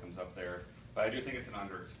that probably comes up there. But I do think it's an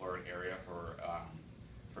underexplored area for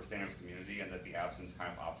standards community, and that the absence kind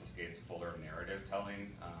of obfuscates fuller narrative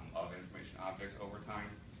telling of information objects over time.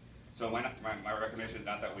 So my recommendation is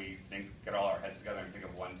not that we get all our heads together and think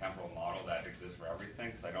of one temporal model that exists for everything,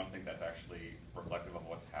 because I don't think that's actually reflective of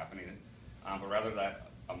what's happening. But rather that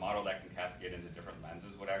a model that can cascade into different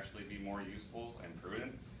lenses would actually be more useful and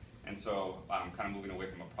prudent. And so kind of moving away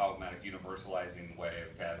from a problematic universalizing way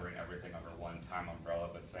of gathering everything under one time umbrella,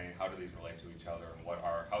 but saying how do these relate to each other, and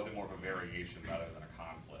how is it more of a variation rather than a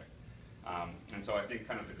conflict? And so I think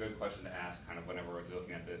kind of the good question to ask kind of whenever we're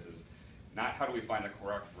looking at this is not how do we find the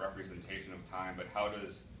correct representation of time, but how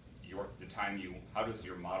does your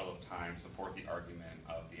model of time support the argument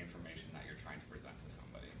of the information that you're trying to present to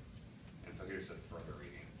somebody? And so here's just further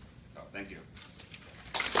reading. So thank you.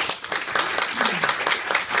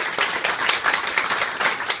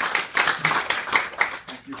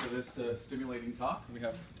 Thank you for this stimulating talk. We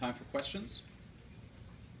have time for questions.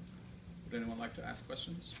 Would anyone like to ask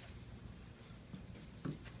questions?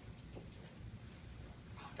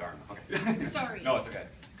 Darn. Okay. Sorry. No, it's okay.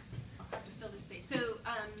 To fill the space. So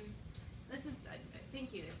this is,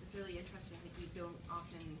 thank you. This is really interesting. I think we don't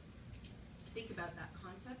often think about that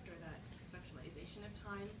concept or that conceptualization of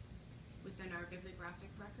time within our bibliographic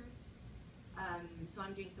records. So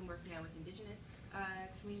I'm doing some work now with Indigenous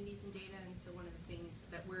communities and data, and so one of the things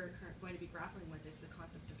that we're going to be grappling with is the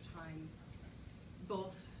concept of time.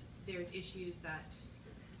 Both there's issues that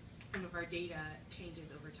some of our data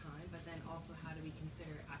changes over time, but then also how do we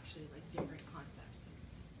consider actually like different concepts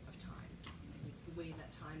of time? I think the way that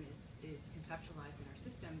time is conceptualized in our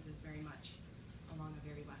systems is very much along a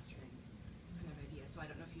very Western kind of idea. So I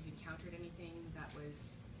don't know if you've encountered anything that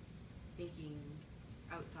was thinking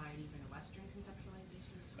outside even a Western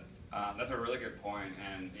conceptualization of time. That's a really good point,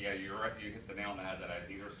 and yeah, you're right. You hit the nail on the head that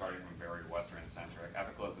these are starting from very Western-centric.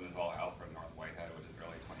 Epicalism is all Alfred North Whitehead, which is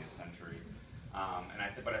early 20th century.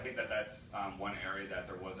 But I think that that's one area that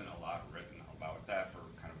there wasn't a lot written about that for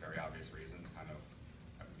kind of very obvious reasons, kind of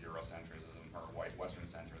Eurocentrism or white Western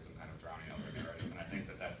centrism kind of drowning out the narrative. And I think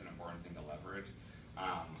that that's an important thing to leverage.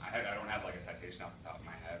 I don't have like a citation off the top of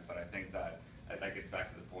my head, but I think that gets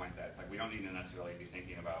back to the point that it's like we don't need to necessarily be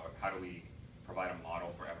thinking about how do we provide a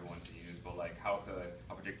model for everyone to use, but like how could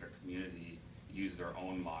a particular community use their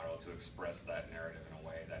own model to express that narrative in a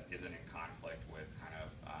way that isn't in conflict with kind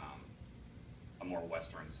of a more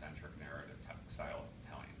Western-centric narrative style of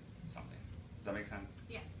telling something. Does that make sense?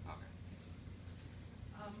 Yeah. Okay.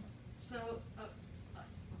 So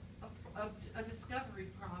a discovery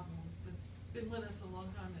problem that's been with us a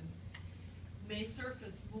long time and may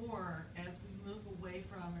surface more as we move away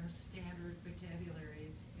from our standard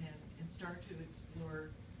vocabularies and start to explore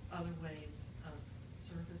other ways of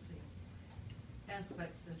surfacing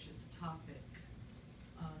aspects such as topic,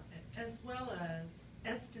 as well as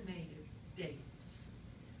estimated dates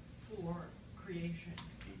for creation,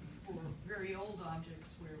 for very old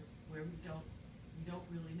objects where we don't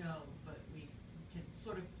really know, but we can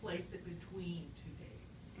sort of place it between two dates.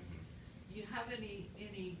 Do you have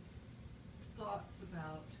any thoughts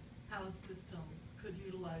about how systems could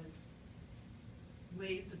utilize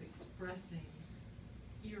ways of expressing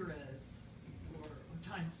eras or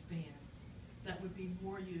time spans that would be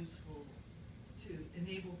more useful to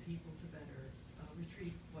enable people to better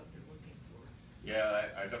retrieve what they're looking for? Yeah,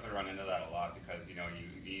 I definitely run into that a lot because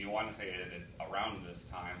you want to say it's around this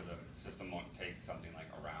time, but the system won't take something like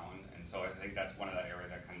around, and so I think that's one of that area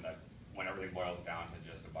that kind of when everything boils down to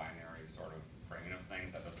just a binary sort of framing of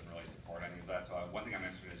things, that doesn't really support any of that. So one thing I'm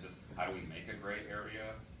interested in is just how do we make a gray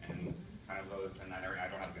area and kind of those in that area.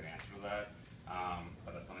 I don't have a good answer to that,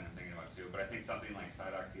 but that's something I'm thinking about too. But I think something like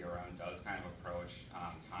Sidoxy around does kind of approach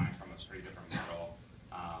time from a pretty different model.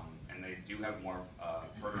 And they do have more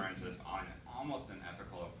further emphasis on almost an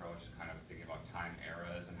ethical approach to kind of thinking about time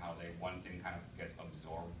eras and how one thing kind of gets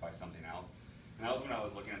absorbed by something else. And that was when I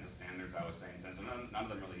was looking at the standards, I was saying, since none of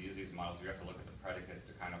them really use these models, you have to look at the predicates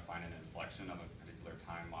to kind of find an inflection of a particular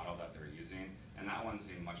time model that they're using. And that one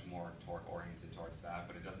seemed much more oriented towards that,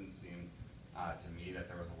 but it doesn't seem to me that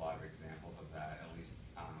there was a lot of examples of that, at least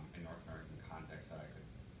in North American context, that I could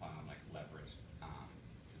like leverage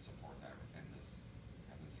to support that in this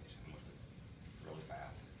presentation, which was really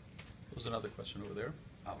fast. There was another question over there.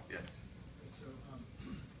 Oh, yes. So,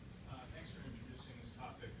 thanks for introducing this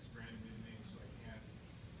topic. It's brand new to me, so I can't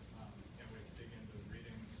wait to dig into the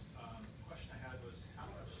readings. The question I had was,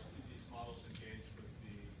 how much do these models engage with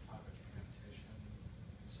the topic annotation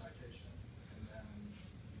and citation, and then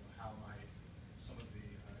how might some of the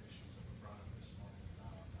issues that were brought up this morning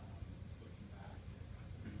about looking back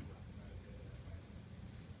at metadata?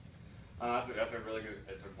 That's a really good,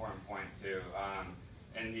 it's an important point too.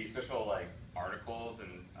 In the official articles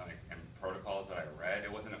and protocols that I read,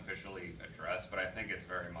 it wasn't officially addressed, but I think it's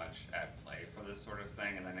very much at play for this sort of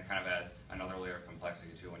thing, and then it kind of adds another layer of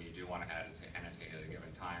complexity too when you do want to annotate at a given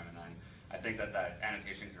time. And then I think that that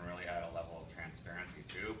annotation can really add a level of transparency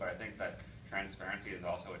too, but I think that transparency is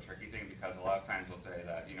also a tricky thing because a lot of times we'll say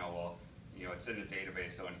that, well, it's in a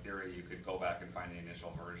database, so in theory you could go back and find the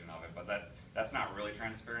initial version of it, but that's not really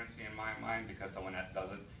transparency in my mind, because someone that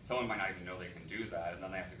doesn't, someone might not even know they can do that, and then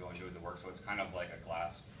they have to go and do the work. So it's kind of like a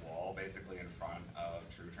glass wall basically in front of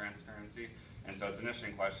true transparency. And so it's an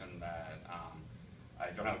interesting question that I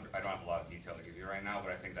don't have a lot of detail to give you right now,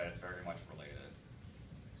 but I think that it's very much related.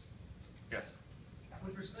 Yes?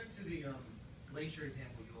 With respect to the glacier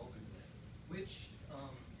example you opened with, which,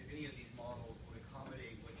 if any of these models would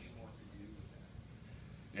accommodate what you want to do with that?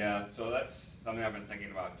 Yeah, so that's something I've been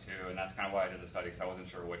thinking about too, and that's kind of why I did the study, because I wasn't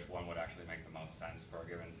sure which one would actually make the most sense for a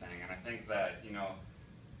given thing. And I think that,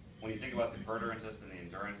 when you think about the Verdurantists and the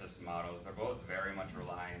Endurantist models, they're both very much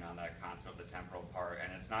relying on that concept of the temporal part,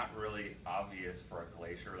 and it's not really obvious for a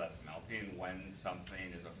glacier that's melting when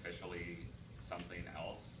something is officially something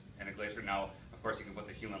else in a glacier. Now, of course, you can put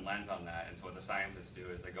the human lens on that, and so what the scientists do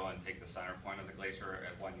is they go and take the center point of the glacier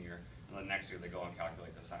at 1 year, and then next year they go and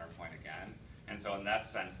calculate the center point again. And so in that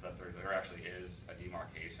sense, that there actually is a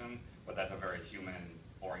demarcation, but that's a very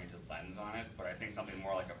human-oriented lens on it. But I think something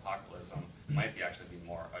more like apocalypse might actually be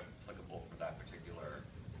more applicable for that particular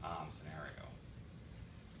scenario.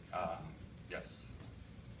 Yes?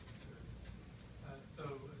 So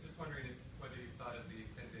I was just wondering whether you thought of the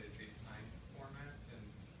extended time format and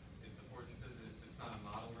its affordances. It's not a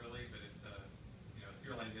model really, but it's a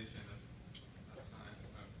serialization of time,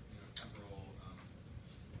 of temporal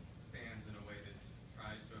spans in a way that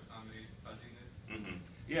tries to accommodate fuzziness. Mm-hmm.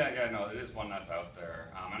 Yeah, no, it is one that's out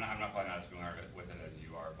there. I'm not probably not as familiar with it as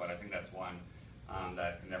you are, but I think that's one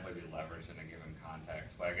that can definitely be leveraged in a given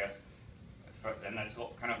context. But I guess, and that's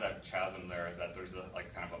kind of that chasm there, is that there's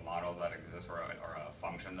kind of a model that exists or a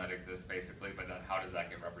function that exists basically, but then how does that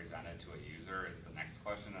get represented to a user is the next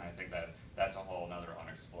question. And I think that that's a whole another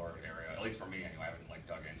unexplored area, at least for me anyway. I haven't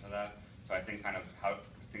dug into that. So I think kind of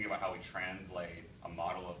thinking about how we translate a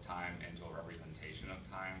model of time into a representation of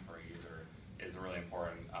time for a user is a really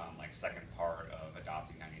important second part of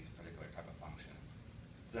adopting any particular type of function.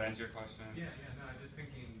 Does that answer your question? Yeah, no, I'm just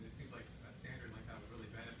thinking it seems like a standard like that would really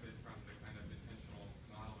benefit from the kind of intentional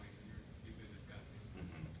modeling that you've been discussing.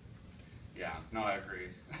 Mm-hmm. Yeah, no, I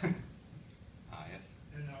agree. Yes?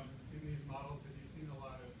 And in these models, have you seen a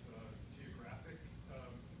lot of geographic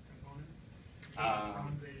components?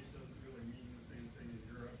 Bronze Age doesn't really mean the same thing in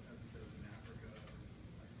Europe as it does in Africa or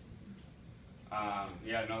Iceland.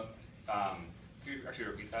 Yeah, no. Could you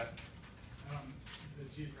actually repeat that? The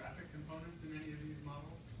geographic components in any of these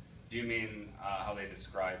models? Do you mean how they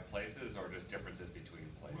describe places, or just differences between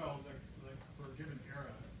places? Well, like for a given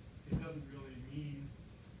era, it doesn't really mean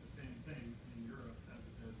the same thing in Europe as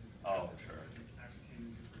it does in Africa. Sure. Because it actually came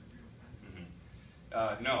in different real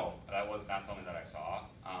time. No, that was not something that I saw,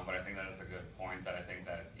 but I think that it's a good point. That I think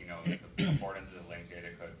that the affordances of linked data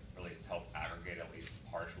could really help aggregate at least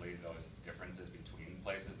partially those differences between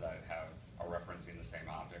places that are referencing the same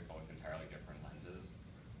object but with entirely different lenses.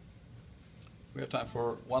 We have time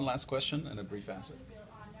for one last question and a brief answer. Build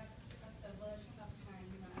on that, because the version of time,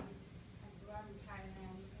 I grew up in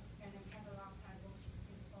Thailand, and a catalog type books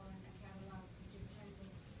before, and a catalog Egyptian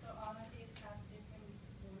book. So all of these has different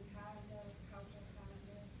moon calendar, culture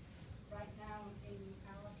calendar. Right now, in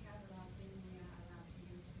our catalog, we are allowed to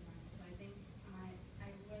use one. So I think I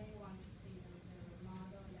really want to see the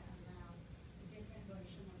model that allows a different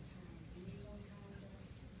version of time. Legal calendar,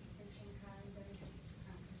 Egyptian calendar,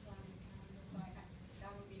 Islamic calendar. So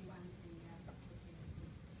that would be one thing that would be a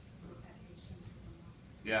good addition to the model.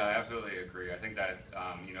 Yeah, I absolutely agree. I think that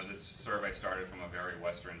this survey started from a very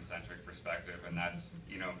Western-centric perspective, and that's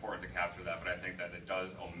important to capture that. But I think that it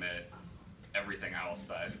does omit everything else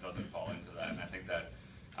that it doesn't fall into that. And I think that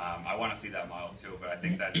I want to see that model too. But I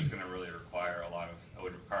think that it's going to really require a lot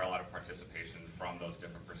of participation from those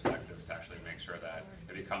different perspectives to actually make sure that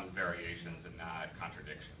it becomes variations and not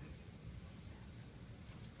contradictions.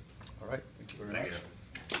 All right, thank you very Thank much. you.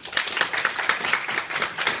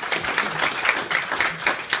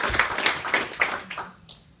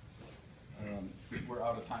 We're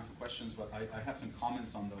out of time for questions, but I have some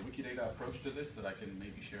comments on the Wikidata approach to this that I can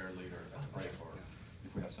maybe share later at the break, or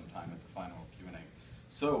if we have some time at the final Q&A.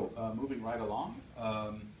 So, moving right along,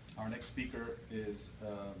 our next speaker is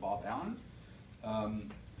Bob Allen.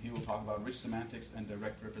 He will talk about rich semantics and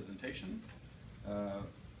direct representation.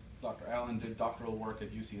 Dr. Allen did doctoral work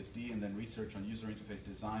at UCSD and then research on user interface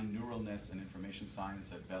design, neural nets, and information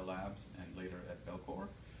science at Bell Labs and later at Bellcore.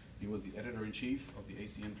 He was the editor-in-chief of the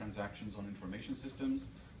ACM Transactions on Information Systems,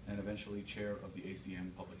 and eventually chair of the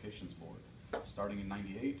ACM Publications Board. Starting in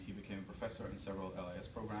 '98, he became a professor in several LIS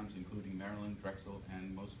programs, including Maryland, Drexel,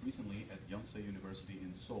 and most recently at Yonsei University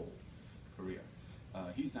in Seoul, Korea.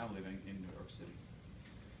 He's now living in New York City.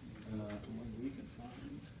 When we can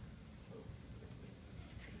find,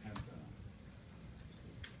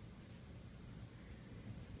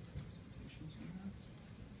 presentations from that.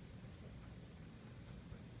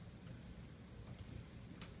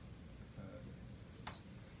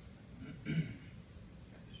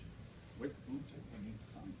 Wait, oops, I need to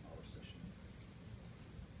find our session.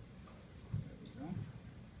 There we go.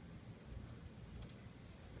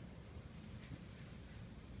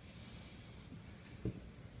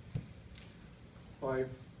 Well, I'd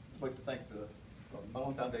like to thank the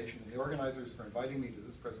Mellon Foundation and the organizers for inviting me to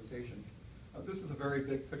this presentation. This is a very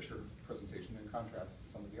big picture presentation in contrast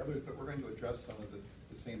to some of the others, but we're going to address some of the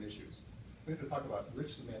same issues. We're going to talk about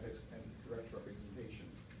rich semantics and direct representation.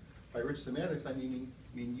 By rich semantics, I mean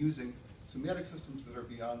using semantic systems that are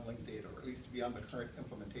beyond linked data, or at least beyond the current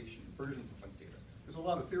implementation versions of linked data. There's a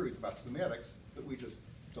lot of theories about semantics that we just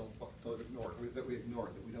don't ignore, that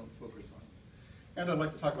we don't focus on. And I'd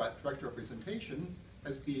like to talk about direct representation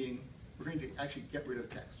as being, we're going to actually get rid of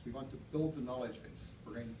text. We want to build the knowledge base.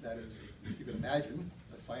 That is, if you can imagine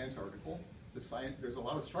a science article, there's a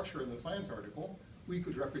lot of structure in the science article. We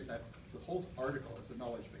could represent the whole article as a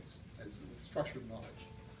knowledge base, as structured knowledge.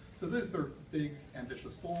 So these are big,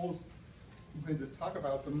 ambitious goals. I'm going to talk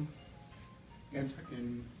about them in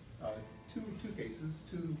two cases,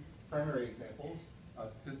 two primary examples,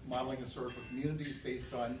 modeling historical communities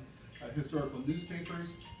based on historical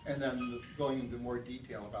newspapers, and then going into more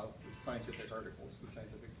detail about the scientific articles, the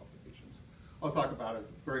scientific publications. I'll talk about it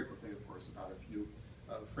very quickly, of course, about a few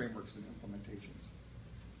frameworks and implementations.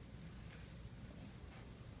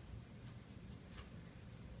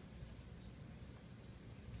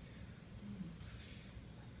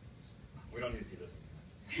 We don't need to see this.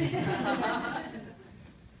 Maybe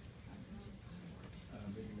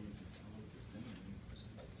we need to download this thing and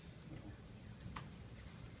present it.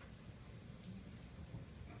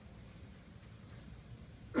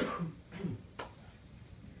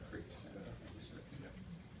 Great.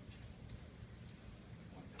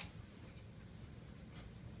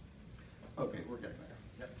 Okay, we're getting there.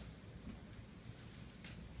 Yep.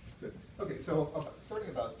 Good. Okay, so starting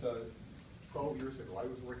about 12 years ago, I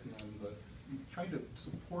was working on trying to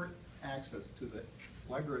support access to the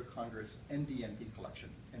Library of Congress NDNP collection.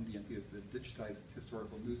 NDNP is the digitized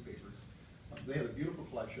historical newspapers. They have a beautiful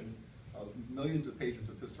collection of millions of pages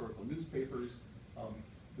of historical newspapers.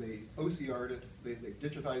 They OCR'd it, they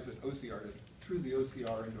digitized it, OCR'd it, threw the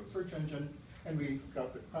OCR into a search engine, and we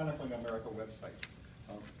got the Chronicling America website.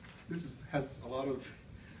 This has a lot of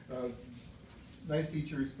nice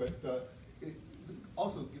features, but it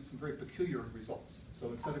also gives some very peculiar results. So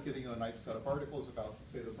instead of giving you a nice set of articles about,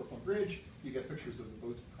 say, the Brooklyn Bridge, you get pictures of the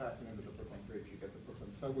boats passing under the Brooklyn Bridge. You get the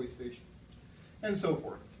Brooklyn subway station, and so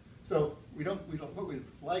forth. So what we'd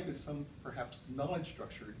like is some perhaps knowledge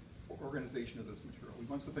structured organization of this material. We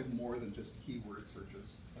want something more than just keyword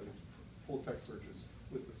searches, full text searches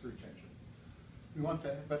with the search engine. We want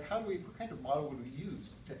that, but what kind of model would we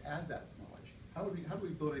use to add that knowledge? How do we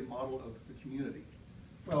build a model of the community?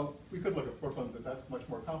 Well, we could look at Brooklyn, but that's much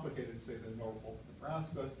more complicated, say, than Norfolk,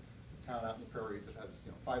 Nebraska, a town out in the prairies that has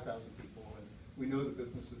 5,000 people, and we know the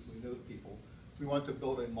businesses, we know the people. We want to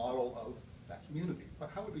build a model of that community.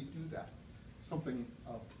 But how would we do that? Something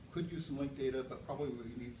could use some linked data, but probably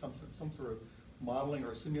we need some sort of modeling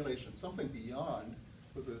or simulation, something beyond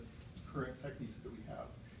the current techniques that we have.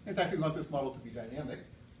 In fact, we want this model to be dynamic,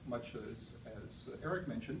 much as Erik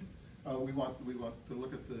mentioned. We want to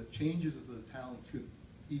look at the changes of the town through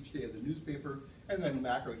each day of the newspaper, and then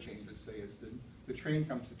macro changes, say as the train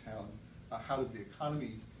comes to town, how did the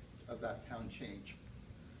economy of that town change?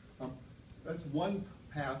 That's one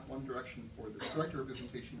path, one direction for the direct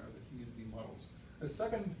representation of the community models. A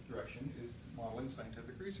second direction is modeling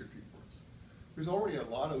scientific research reports. There's already a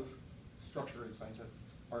lot of structure in scientific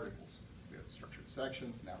articles. We have structured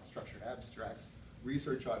sections, now structured abstracts,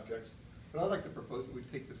 research objects. But I'd like to propose that we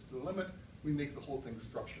take this to the limit. We make the whole thing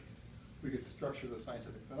structured. We could structure the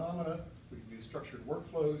scientific phenomena, we could use structured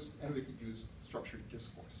workflows, and we could use structured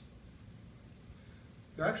discourse.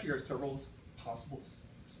 There actually are several possible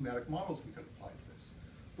semantic models we could apply to this.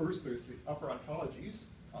 First, there's the upper ontologies.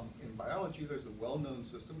 In biology, there's a well-known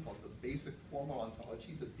system called the basic formal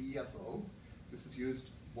ontology, the BFO. This is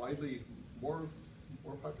used widely, more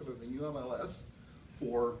popular than UMLS,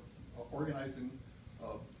 for organizing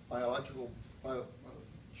biological,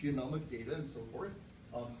 genomic data and so forth.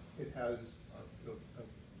 It has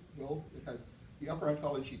the upper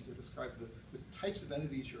ontology to describe the types of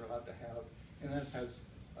entities you're allowed to have, and then it has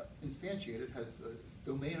instantiated, has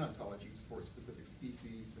domain ontologies for specific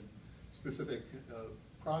species and specific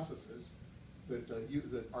processes that,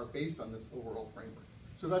 that are based on this overall framework.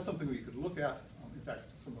 So that's something we could look at. In fact,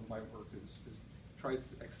 some of my work tries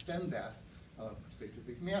to extend that, say, to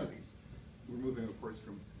the humanities. We're moving, of course,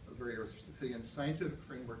 from a very Aristotelian scientific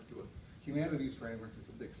framework to a humanities framework. Is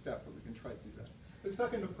a big step, but we can try to do that. The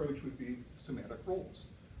second approach would be semantic roles.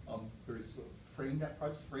 There's frame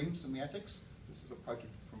semantics. This is a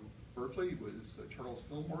project from Berkeley with Charles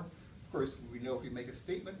Fillmore. Of course, we know if we make a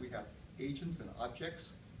statement, we have agents and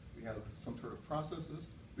objects. We have some sort of processes.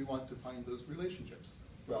 We want to find those relationships.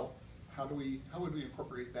 Well, how would we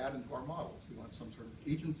incorporate that into our models? We want some sort of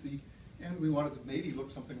agency, and we wanted to maybe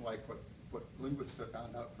look something like what linguists have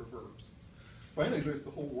found out for verbs. Finally, there's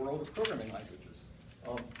the whole world of programming languages.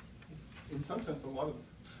 In some sense, a lot of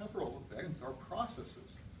temporal things are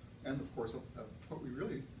processes. And of course, what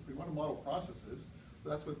if we want to model processes,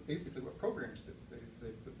 that's basically what programs do.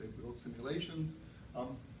 They build simulations.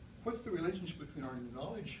 What's the relationship between our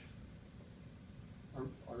knowledge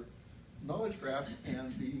graphs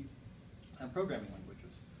and programming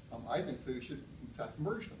languages? I think they should, in fact,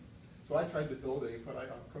 merge them. So I tried to build a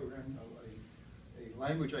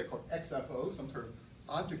language I call XFO, some sort of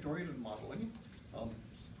object-oriented modeling.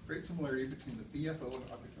 Great similarity between the BFO and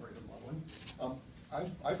object-oriented modeling.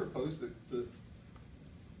 I propose that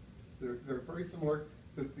they're very similar.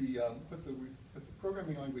 That what the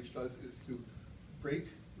programming language does is to break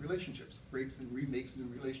relationships, breaks and remakes new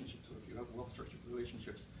relationships. So if you have well-structured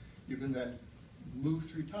relationships, you can then move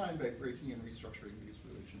through time by breaking and restructuring these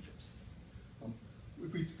relationships.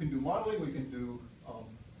 If we can do modeling, we can do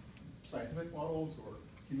scientific models or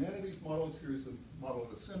humanities models. Here's a model of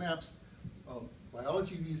the synapse.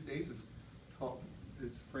 Biology these days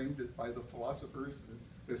is framed by the philosophers,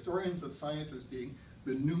 the historians of science, as being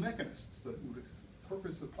the new mechanists. The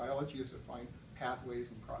purpose of biology is to find pathways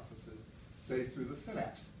and processes, say, through the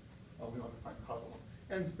synapse. We want to find causal.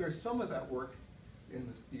 And there's some of that work in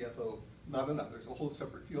this BFO, not enough. There's a whole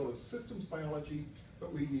separate field of systems biology,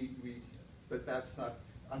 but that's not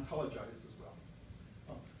ontologized as well.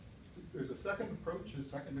 There's a second approach, a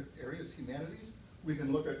second area is humanities. We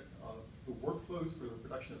can look at the workflows for the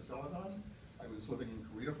production of celadon. I was living in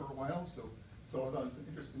Korea for a while, so celadon is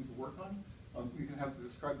interesting to work on. We can have to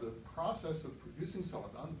describe the process of producing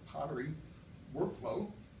celadon, pottery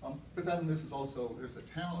workflow. But then this is also, there's a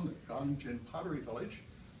town, the Gangjin Pottery Village,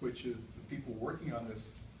 which is the people working on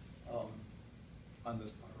this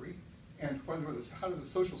pottery, and how do the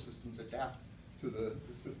social systems adapt to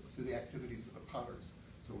the activities of the potters.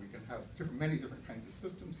 So we can have many different kinds of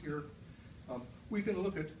systems here. We can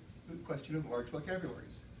look at the question of large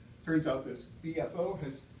vocabularies. Turns out this BFO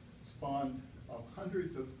has spawned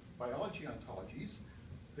hundreds of biology ontologies.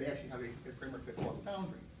 They actually have a framework they call a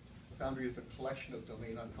foundry. A foundry is a collection of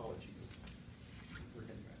domain ontologies. We're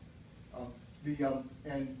getting that.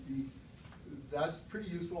 That's pretty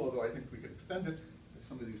useful, although I think we could extend it to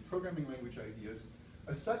some of these programming language ideas.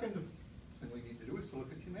 A second thing we need to do is to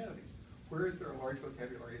look at humanities. Where is there a large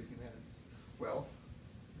vocabulary in humanities? Well,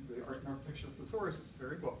 the Art and Architecture Thesaurus is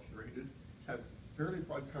very well curated, has fairly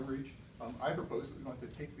broad coverage. I propose that we want to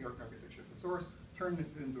take the Art and Architecture Thesaurus, turn it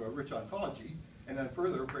into a rich ontology, and then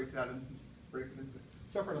further break it into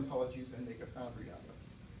separate ontologies and make a foundry out of it.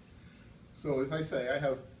 So as I say, I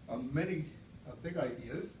have many big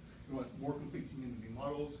ideas. We want more complete community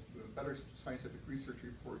models, we want better scientific research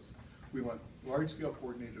reports, we want large-scale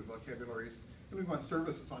coordinated vocabularies, and we want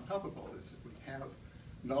services on top of all this. If we have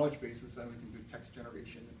knowledge bases, then we can do text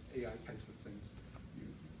generation and AI types of things you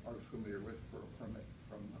are familiar with from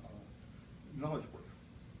knowledge work.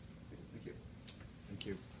 Thank you. Thank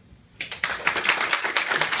you.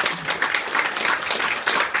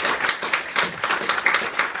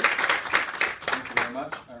 Thank you very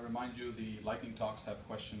much. I remind you the lightning talks have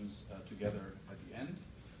questions together at the end.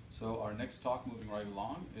 So our next talk, moving right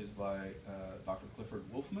along, is by Dr. Clifford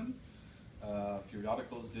Wulfman,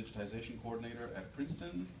 Periodicals Digitization Coordinator at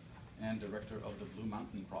Princeton and Director of the Blue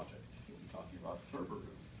Mountain Project. He'll be talking about Furbaroo.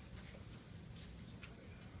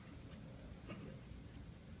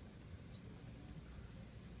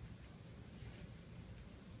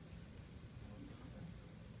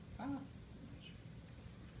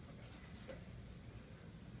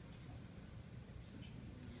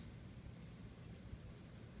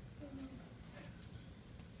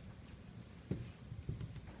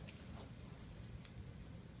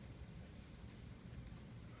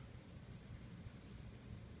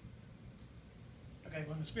 Okay,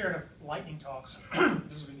 well, in the spirit of lightning talks,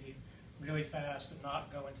 this is going to be really fast and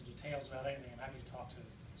not go into details about anything. I'm happy to talk to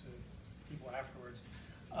people afterwards.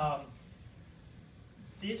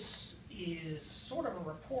 This is sort of a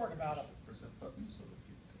report about a Present button so that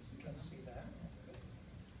you can see that.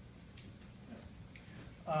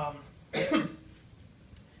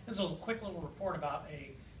 This is a quick little report about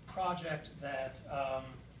a project that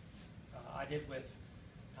I did with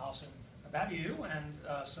Allison Babiou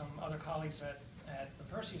and some other colleagues at the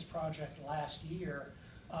Perseus project last year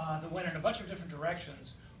that went in a bunch of different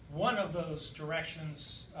directions. One of those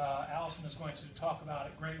directions Allison is going to talk about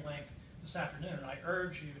at great length this afternoon, and I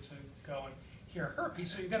urge you to go and hear her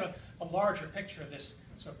piece so you get a larger picture of this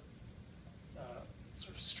sort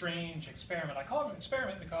of strange experiment. I call it an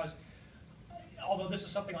experiment because although this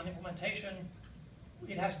is something on implementation,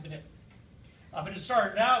 it hasn't been it. But it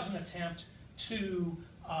started out as an attempt to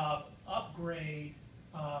upgrade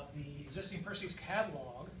the existing Perseus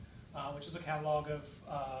catalog, which is a catalog of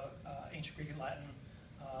ancient Greek and Latin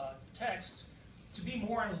texts, to be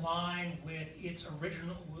more in line with its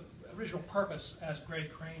original purpose as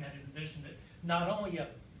Greg Crane had envisioned it. Not only a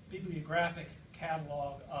bibliographic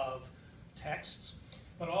catalog of texts,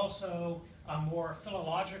 but also a more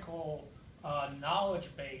philological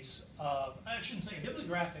knowledge base of, I shouldn't say a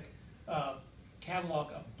bibliographic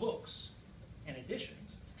catalog of books and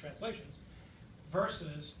editions, translations,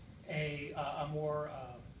 versus a more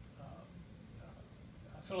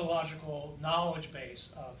philological knowledge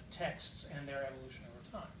base of texts and their evolution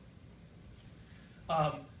over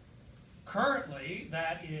time. Currently,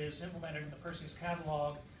 that is implemented in the Perseus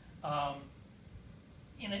catalog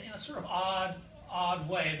in a sort of odd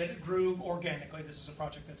way that it grew organically. This is a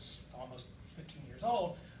project that's almost 15 years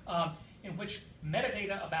old, in which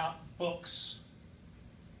metadata about books,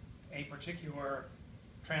 a particular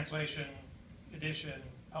translation, edition,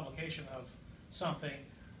 publication of something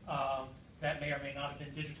that may or may not have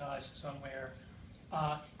been digitized somewhere,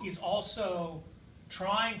 is also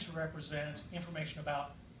trying to represent information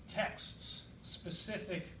about texts,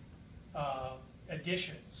 specific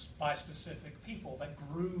editions by specific people that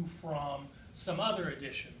grew from some other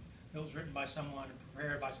edition that was written by someone and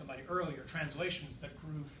prepared by somebody earlier, translations that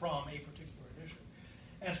grew from a particular edition.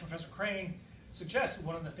 As Professor Crane suggested,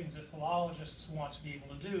 one of the things that philologists want to be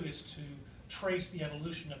able to do is to trace the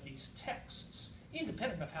evolution of these texts,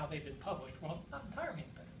 independent of how they've been published. Well, not entirely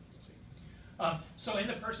independent. So in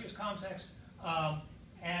the Perseus context,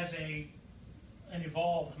 as an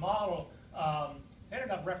evolved model, ended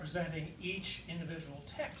up representing each individual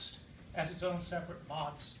text as its own separate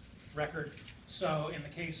mods record. So in the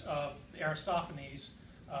case of Aristophanes'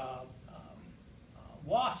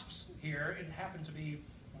 wasps here, it happened to be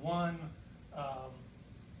one,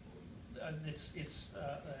 it's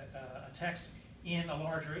a text in a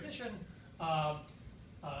larger edition.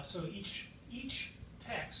 So each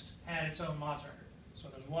text had its own mods record. So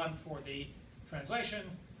there's one for the translation,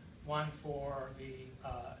 one for the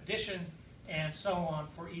edition, and so on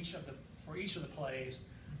for each of the plays,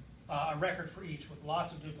 a record for each with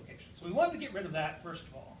lots of duplication. So we wanted to get rid of that first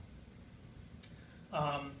of all.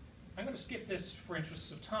 I'm going to skip this for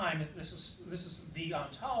interests of time. This is the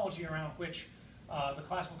ontology around which the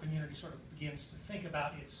classical community sort of begins to think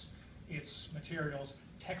about its materials,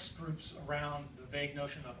 text groups around the vague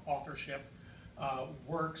notion of authorship,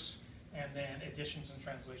 works, and then editions and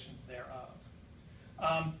translations thereof.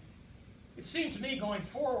 It seemed to me going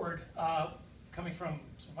forward, coming from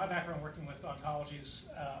my background working with ontologies,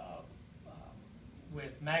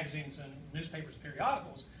 with magazines and newspapers and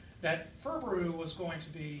periodicals, that Furberu was going to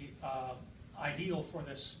be ideal for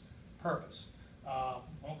this purpose.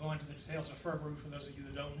 Won't go into the details of Furberu for those of you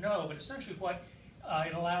who don't know, but essentially what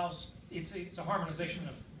it allows, it's a harmonization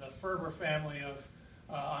of the Ferber family of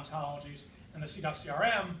ontologies and the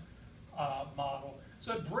CDOC-CRM model.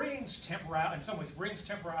 So it brings in some ways, brings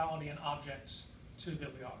temporality and objects to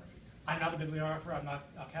bibliography. I'm not a bibliographer, I'm not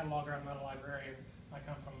a cataloger, I'm not a librarian. I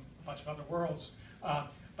come from a bunch of other worlds.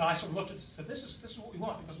 But I sort of looked at this and said, this is what we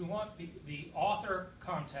want, because we want the author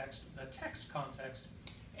context, the text context,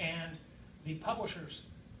 and the publisher's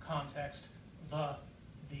context, the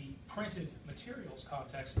printed materials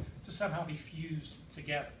context, to somehow be fused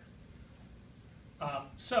together.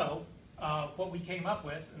 So what we came up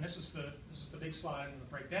with, and this is the big slide in the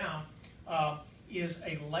breakdown, is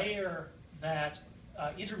a layer that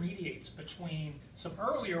intermediates between some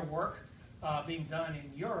earlier work being done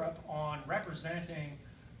in Europe on representing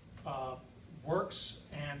works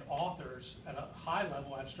and authors at a high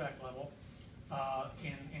level, abstract level,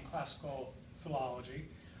 in classical philology,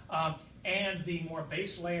 and the more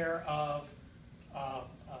base layer of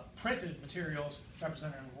printed materials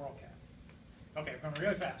represented in WorldCat. Okay, we're going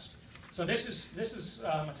really fast. So this is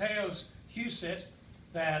Mateo's HuSit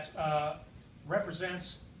that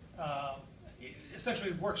represents,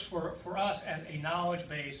 essentially works for us as a knowledge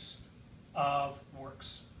base of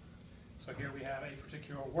works. So here we have a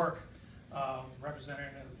particular work represented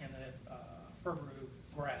in the FRBRU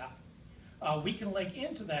graph. We can link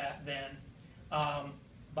into that then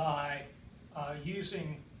by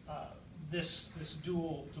using this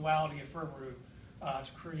duality of FRBRU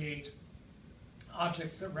to create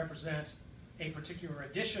objects that represent a particular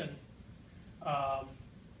edition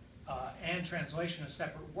and translation of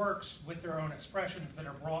separate works with their own expressions that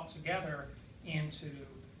are brought together into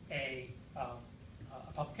a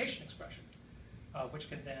publication expression, which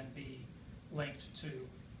can then be linked to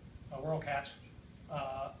a WorldCat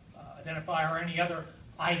identifier or any other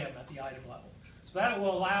item at the item level. So that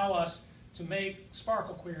will allow us to make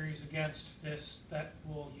Sparkle queries against this that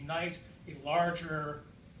will unite a larger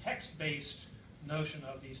text-based notion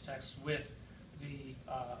of these texts with the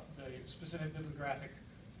specific bibliographic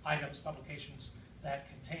items, publications that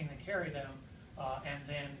contain and carry them, and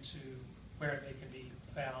then to where they can be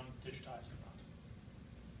found, digitized or not.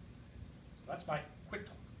 So that's my quick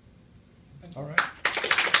talk. Thank you. All right.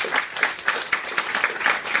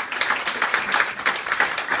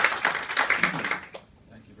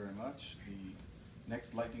 Thank you very much. The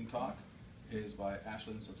next lightning talk is by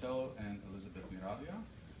Aislinn Sotelo and Elizabeth Miraglia.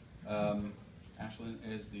 Aislinn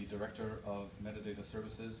is the Director of Metadata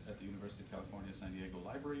Services at the University of California, San Diego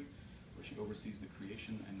Library, where she oversees the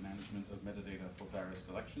creation and management of metadata for various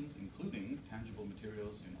collections, including tangible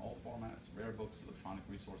materials in all formats, rare books, electronic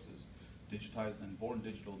resources, digitized and born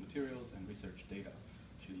digital materials, and research data.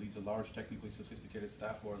 She leads a large, technically sophisticated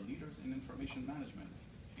staff who are leaders in information management.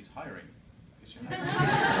 She's hiring. Is she hiring?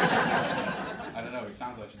 I don't know, it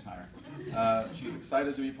sounds like she's hiring. She's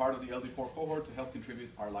excited to be part of the LD4 cohort to help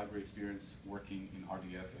contribute our library experience working in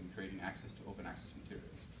RDF and creating access to open access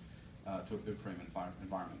materials to a BibFrame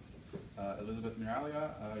environment. Elizabeth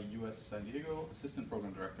Miraglia, US San Diego Assistant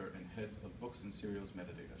Program Director and Head of Books and Serials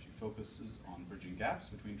Metadata. She focuses on bridging gaps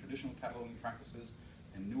between traditional cataloging practices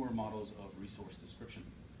and newer models of resource description.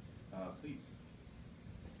 Please.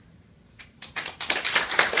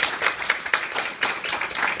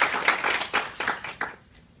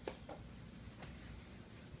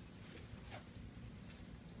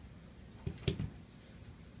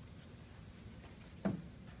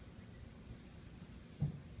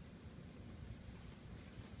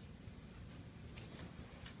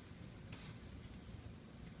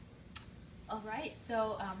 All right,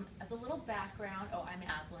 so as a little background, I'm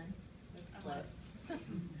Aislinn.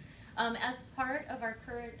 As part of our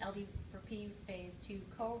current LD4P Phase 2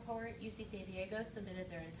 cohort, UC San Diego submitted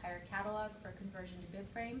their entire catalog for conversion to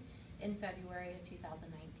BibFrame in February of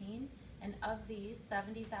 2019. And of these,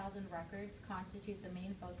 70,000 records constitute the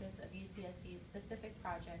main focus of UCSD's specific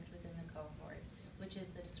project within the cohort, which is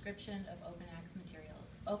the description of open access materials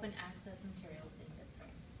in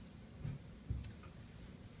BibFrame.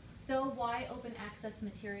 So why open access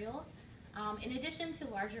materials? In addition to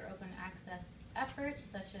larger open access efforts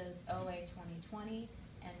such as OA 2020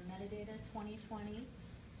 and Metadata 2020,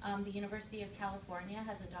 the University of California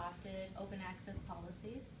has adopted open access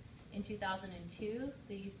policies. In 2002,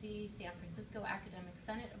 the UC San Francisco Academic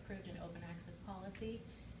Senate approved an open access policy.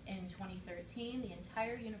 In 2013, the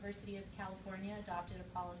entire University of California adopted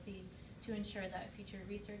a policy to ensure that future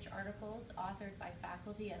research articles authored by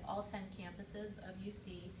faculty at all 10 campuses of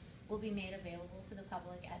UC will be made available to the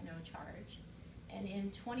public at no charge. And in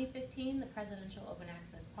 2015, the Presidential Open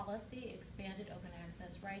Access Policy expanded open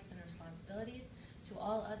access rights and responsibilities to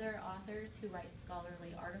all other authors who write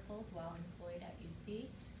scholarly articles while employed at UC,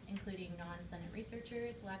 including non-Senate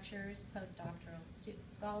researchers, lecturers, postdoctoral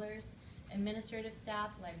scholars, administrative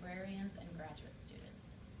staff, librarians, and graduate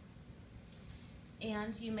students.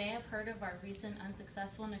 And you may have heard of our recent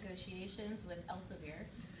unsuccessful negotiations with Elsevier.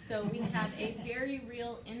 So we have a very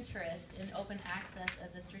real interest in open access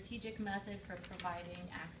as a strategic method for providing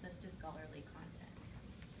access to scholarly content.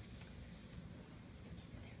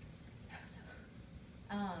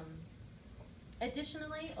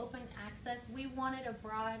 Additionally, open access, we wanted a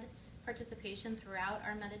broad participation throughout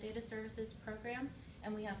our metadata services program,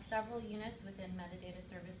 and we have several units within metadata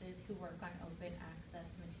services who work on open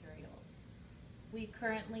access materials. We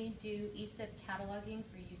currently do eSIP cataloging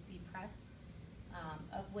for UC Press,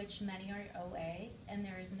 of which many are OA, and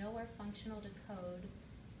there is nowhere functional to code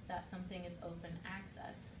that something is open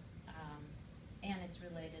access and its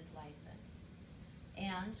related license.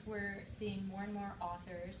 And we're seeing more and more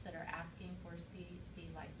authors that are asking for CC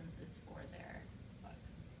licenses for their books.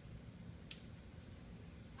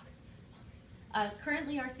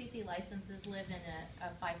 Currently, our CC licenses live in a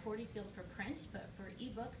 540 field for print, but for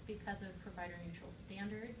ebooks, because of provider-neutral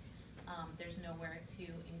standards, there's nowhere to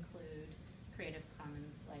include Creative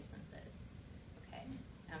Commons licenses. Okay.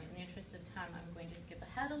 In the interest of time, I'm going to skip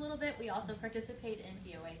ahead a little bit. We also participate in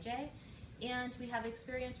DOAJ, and we have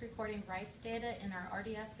experience recording rights data in our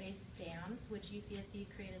RDF-based DAMs, which UCSD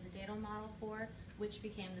created the data model for, which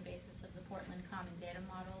became the basis of the Portland Common Data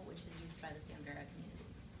Model, which is used by the Samvera community.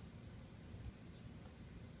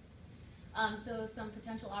 So some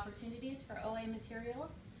potential opportunities for OA materials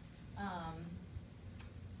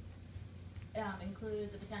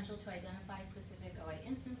include the potential to identify specific OA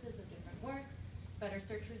instances of different works, better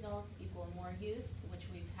search results equal more use, which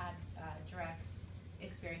we've had direct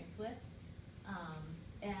experience with,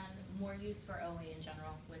 and more use for OA in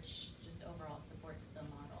general, which just overall supports the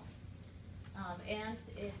model. And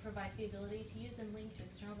it provides the ability to use and link to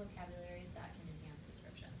external vocabularies that can enhance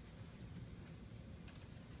descriptions.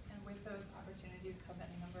 And with those opportunities come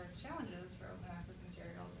any number of challenges for open access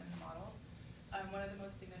materials in the model. One of the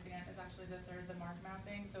most significant is actually the third, the mark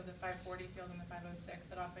mapping. So the 540 field and the 506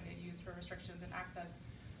 that often get used for restrictions and access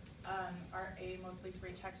are mostly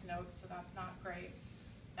free text notes, so that's not great.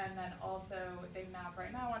 And then also they map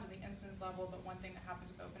right now onto the instance level, but one thing that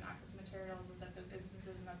happens with open access materials is that those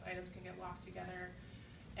instances and those items can get locked together.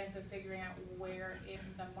 And so figuring out where in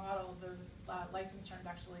the model those license terms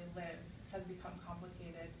actually live has become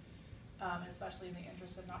complicated, especially in the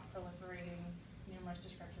interest of not proliferating numerous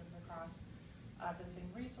descriptions across for the same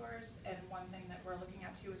resource. And one thing that we're looking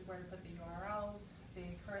at too is where to put the URLs.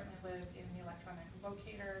 They currently live in the electronic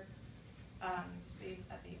locator space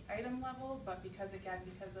at the item level, but because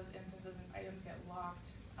those instances and items get locked,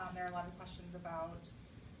 there are a lot of questions about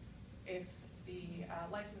if the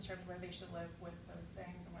license terms where they should live with those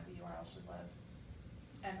things and where the URL should live.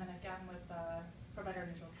 And then again with the provider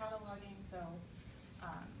neutral cataloging, so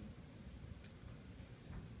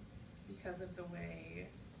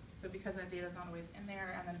because that data is not always in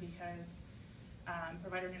there, and then because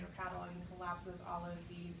provider neutral cataloging collapses all of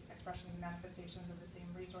these expressions and manifestations of the same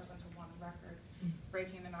resource into one record,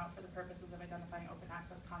 breaking them out for the purposes of identifying open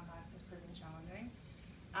access content is proving challenging.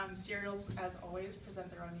 Serials, as always, present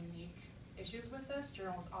their own unique issues with this.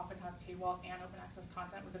 Journals often have paywall and open access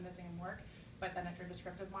content within the same work, but then if your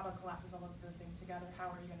descriptive model collapses all of those things together,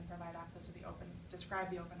 how are you going to provide access to describe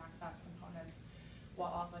the open access components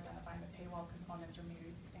while also identifying the paywall components, or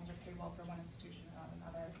maybe things are paywall for one institution and not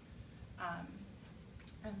another.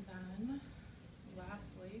 And then,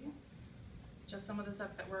 lastly, just some of the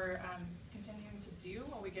stuff that we're continuing to do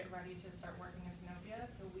while we get ready to start working in Synovia.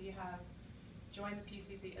 So we have joined the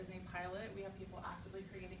PCC ISNI pilot. We have people actively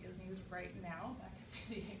creating ISNIs right now back in San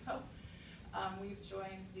Diego. We've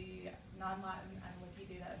joined the non-Latin and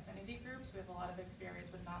Wikidata affinity groups. We have a lot of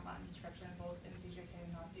experience with non-Latin description, both in CJK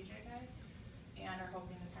and non-CJK, and are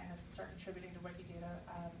hoping to kind of start contributing to Wikidata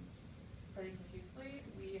pretty profusely.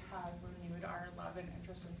 We have renewed our love and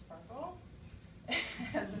interest in Sparkle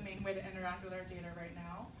as the main way to interact with our data right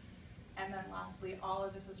now. And then lastly, all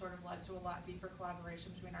of this has sort of led to a lot deeper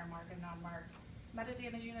collaboration between our MARC and non-MARC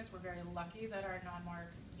metadata units. We're very lucky that our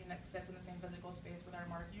non-MARC unit sits in the same physical space with our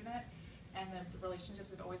MARC unit, and the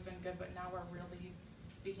relationships have always been good, but now we're really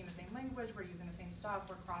speaking the same language, we're using the same stuff,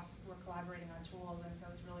 we're collaborating on tools, and so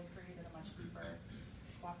it's really created a much deeper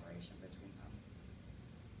cooperation between them.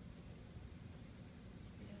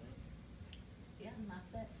 Yeah, and that's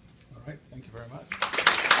it. All right, thank you very much.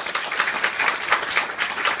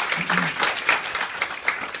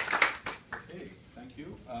 Okay, thank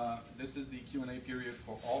you. This is the Q&A period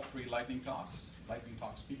for all three Lightning Talks. Lightning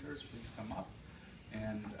Talk speakers, please come up.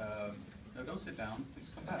 And no, don't sit down, please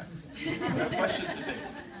come back. You have questions to take.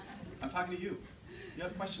 I'm talking to you. You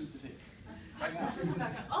have questions to take right now.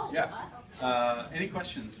 Oh, yeah. Any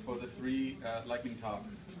questions for the three Lightning Talk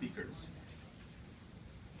speakers?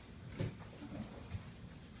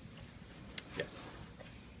 Yes.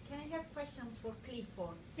 Can I have a question for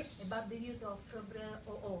Clifford? Yes. About the use of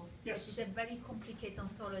FRBRE-OO? Yes. It's a very complicated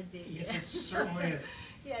ontology. Yes, it certainly is.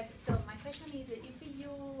 Yes, so my question is, if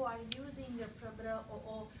you are using the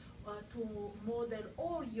FRBRE-OO to model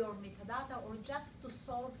all your metadata, or just to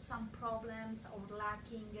solve some problems or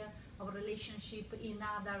lacking of relationship in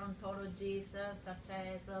other ontologies, such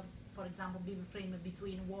as, for example, being framed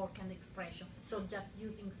between work and expression, so just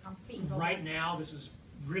using something. Right now, this is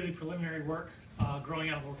really preliminary work, growing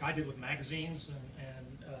out of work I did with magazines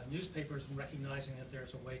and newspapers, and recognizing that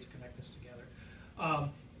there's a way to connect this together.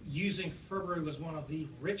 Using FRBRE was one of the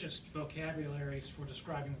richest vocabularies for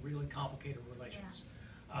describing really complicated relations.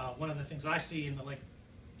 Yeah. One of the things I see in the linked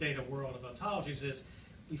data world of ontologies is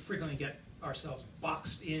we frequently get ourselves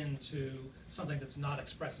boxed into something that's not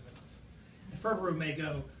expressive enough. And FRBRU may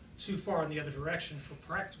go too far in the other direction for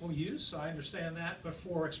practical use, so I understand that, but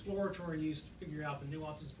for exploratory use to figure out the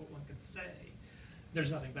nuances of what one can say,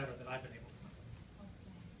 there's nothing better that I've been able to find.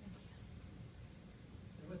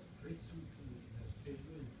 There was press FRBRU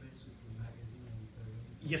and press magazine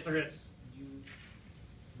and Yes, there is. Did you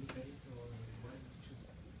look at it, or why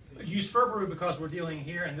did you? Use FRBRU because we're dealing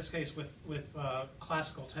here, in this case, with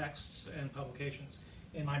classical texts and publications.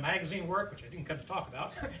 In my magazine work, which I didn't come to talk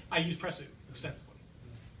about, I use Pressu extensively.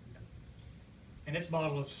 And its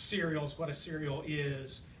model of serials, what a serial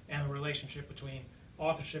is, and the relationship between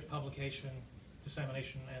authorship, publication,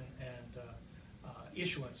 dissemination, and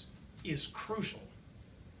issuance is crucial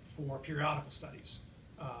for periodical studies,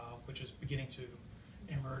 which is beginning to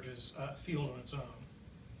emerge as a field on its own.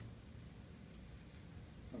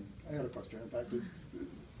 I had a question. In fact, the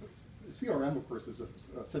CRM, of course, is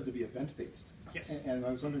said to be event-based. Yes. And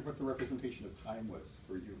I was wondering what the representation of time was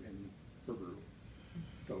for you in FRBRU.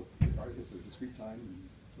 So, is it a discrete time?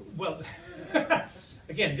 Well,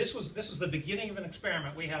 again, this was the beginning of an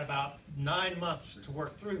experiment. We had about 9 months to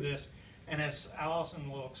work through this, and as Allison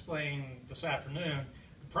will explain this afternoon,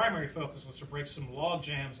 the primary focus was to break some log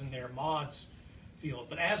jams in their mods field.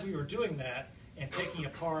 But as we were doing that and taking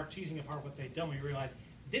apart, teasing apart what they'd done, we realized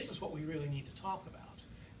this is what we really need to talk about.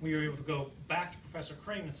 We were able to go back to Professor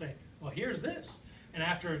Crane and say, well, here's this. And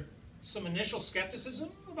after some initial skepticism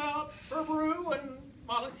about FRBRU and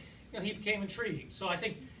modeling, he became intrigued. So I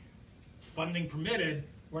think, funding permitted,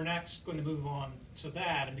 we're next going to move on to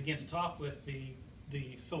that and begin to talk with the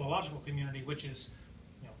philological community, which is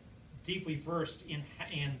deeply versed in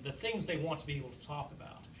the things they want to be able to talk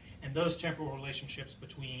about, and those temporal relationships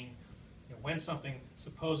between when something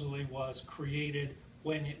supposedly was created,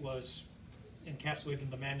 when it was encapsulated in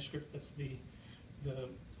the manuscript that's the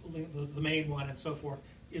main one, and so forth,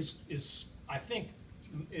 is I think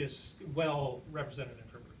is well represented in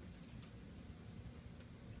FRBRU.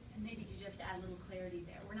 And maybe to just add a little clarity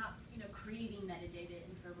there, we're not creating metadata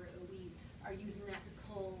in FRBRU. We are using that to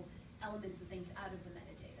pull elements and things out of the metadata.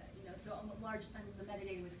 So the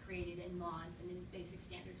metadata was created in mods and in basic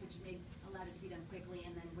standards, which allowed it to be done quickly,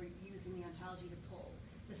 and then we're using the ontology to pull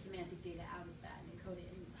the semantic data out of that and encode it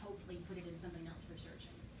and hopefully put it in something else for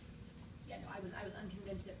searching. Yeah, no, I was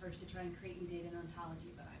unconvinced at first to try and create new data in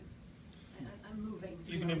ontology, but I'm moving.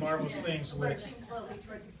 You can do marvelous things with slowly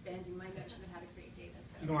towards expanding my notion of how to create data.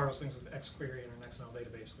 So. You can do marvelous things with XQuery and an XML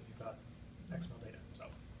database when you've got XML data. So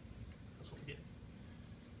that's what we did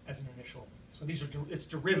as an initial. So these are it's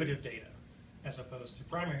derivative data as opposed to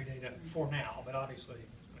primary data for now, but obviously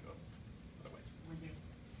it's going to go other ways.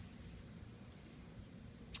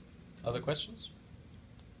 Other questions?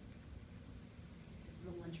 It's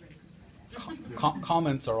the lunch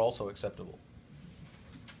Comments are also acceptable.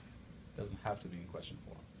 Doesn't have to be in question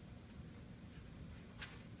form.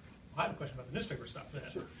 I have a question about the newspaper stuff then.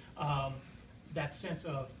 Sure. That sense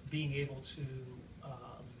of being able to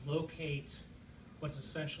locate what's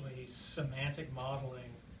essentially semantic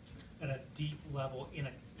modeling at a deep level in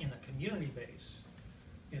a community base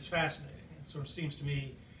is fascinating. It sort of seems to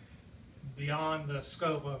me beyond the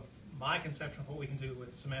scope of my conception of what we can do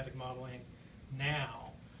with semantic modeling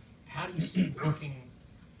now. How do you see working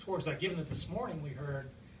towards that, given that this morning we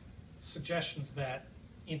heard suggestions that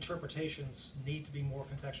interpretations need to be more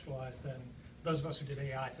contextualized than those of us who did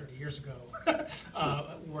AI 30 years ago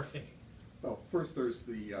were thinking? Well, first there's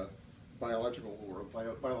the biological or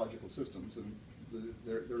biological systems, and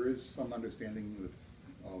there is some understanding that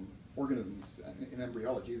organisms, in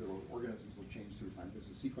embryology, the organisms will change through time. There's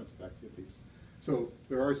a sequence of activities. So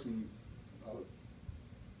there are some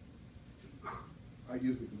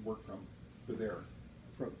ideas we can work from there.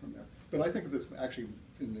 But I think of this actually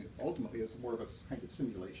ultimately as more of a kind of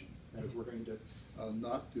simulation. That is, we're going to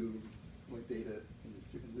not do like data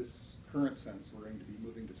in this current sense. We're going to be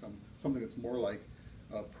moving to something that's more like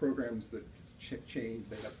programs that change.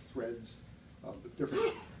 They have threads with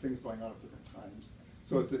different things going on at different times.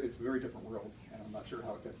 So it's a very different world, and I'm not sure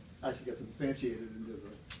how it actually gets instantiated into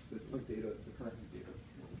the data, the current data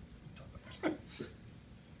world. Sure.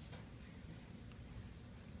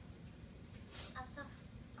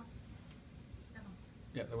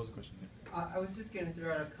 Yeah, there was a question there. I was just going to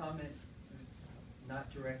throw out a comment that's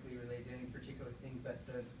not directly related to any particular thing, but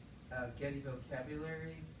the Getty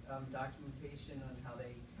Vocabularies documentation on how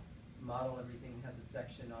they model everything has a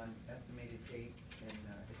section on estimated dates, and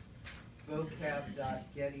it's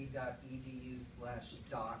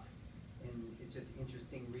vocab.getty.edu/doc, and it's just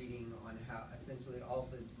interesting reading on how essentially all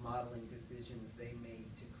the modeling decisions they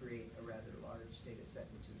made to create a rather large data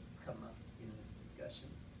set, which has come up in this discussion.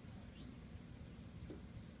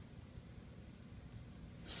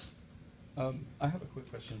 I have a quick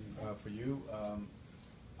question for you.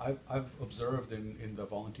 I've observed in the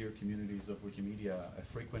volunteer communities of Wikimedia a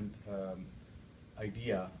frequent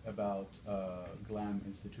idea about GLAM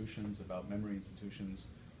institutions, about memory institutions,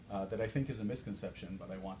 that I think is a misconception, but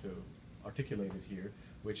I want to articulate it here,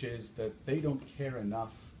 which is that they don't care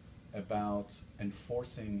enough about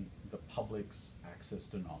enforcing the public's access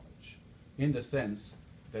to knowledge, in the sense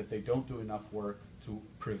that they don't do enough work to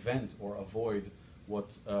prevent or avoid what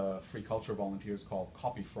free culture volunteers call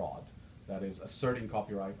copy fraud, that is asserting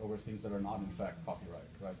copyright over things that are not in fact copyright,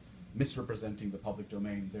 right? Misrepresenting the public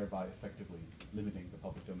domain, thereby effectively limiting the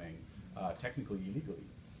public domain, technically illegally.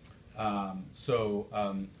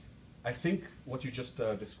 I think what you just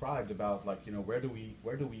described about, like, you know, where do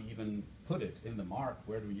we even put it in the mark,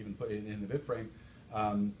 where do we even put it in the bit frame,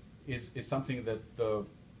 is something that the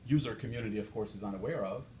user community, of course, is unaware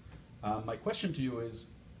of. My question to you is,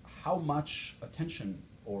 how much attention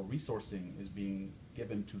or resourcing is being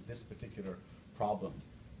given to this particular problem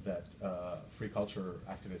that free culture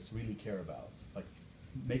activists really care about, like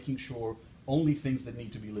making sure only things that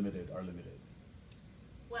need to be limited are limited?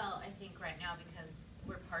 Well, I think right now, because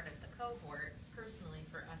we're part of the cohort, personally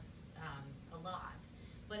for us, a lot,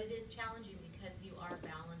 but it is challenging because you are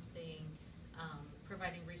balancing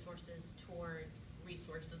providing resources towards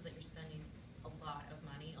resources that you're spending a lot of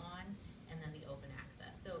money on, and then the open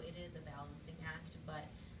access. So it is a balancing act, but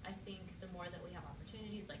I think the more that we have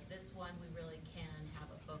opportunities like this one, we really can have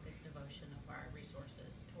a focused devotion of our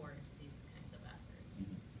resources towards these kinds of efforts.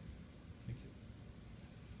 Mm-hmm. Thank you.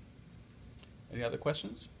 Any other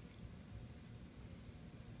questions?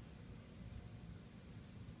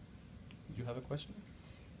 Did you have a question?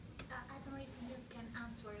 I don't know if you can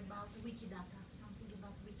answer about Wikidata, something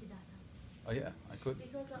about Wikidata. Oh yeah, I could.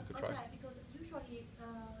 Because, I could try. okay, because usually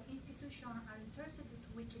institutions are interested in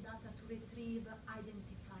Wikidata to retrieve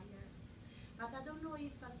identifiers. But I don't know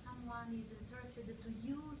if someone is interested to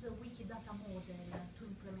use a Wikidata model to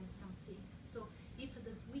implement something. So if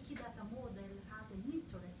the Wikidata model has an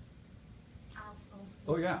interest out of...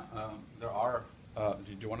 Oh yeah, there are,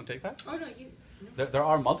 do you want to take that? Oh no, you. No. There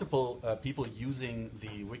are multiple people using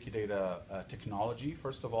the Wikidata technology,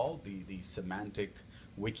 first of all, the semantic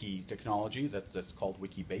wiki technology that's called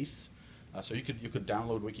Wikibase. So you could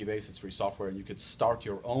download Wikibase, it's free software, and you could start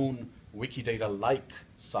your own Wikidata-like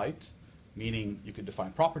site, meaning you could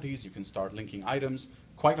define properties, you can start linking items,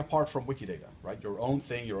 quite apart from Wikidata, right? Your own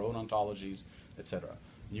thing, your own ontologies, etc.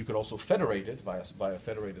 You could also federate it via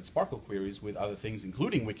federated Sparkle queries with other things,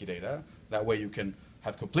 including Wikidata. That way you can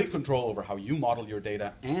have complete control over how you model your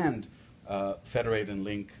data and federate and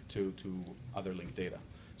link to other linked data.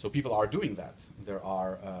 So people are doing that. There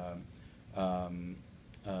are, what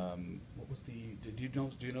was the, do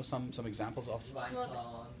you know some examples of?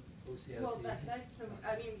 Well, that's,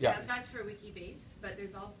 I mean, yeah. That's for Wikibase, but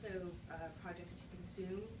there's also projects to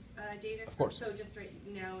consume data. Of course. So just right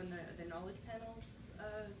now in the knowledge panels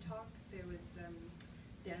talk, there was,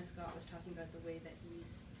 Dennis Scott was talking about the way that he's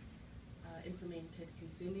implemented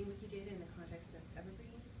consuming Wikidata in the context of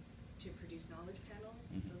Evergreen to produce knowledge panels.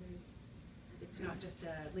 Mm-hmm. So it's not just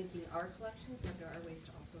linking our collections, but there are ways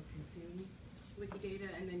to also consume Wikidata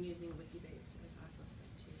and then using Wikibase as a subset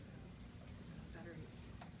to federate.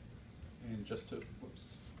 And just to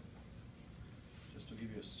give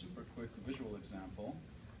you a super quick visual example,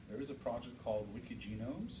 there is a project called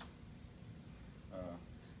Wikigenomes.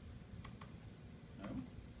 No?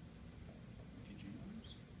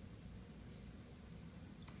 Wikigenomes?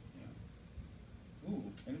 Yeah. Ooh,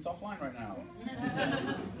 and it's offline right now.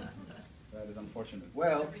 That is unfortunate.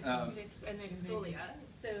 Well, and there's Scholia.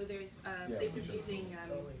 So there's places using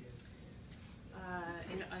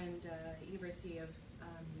and University of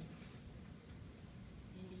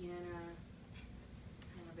Indiana.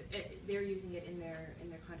 They're using it in their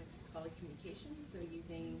context of scholarly communications. So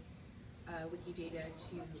using Wikidata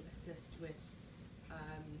to assist with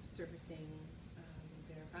surfacing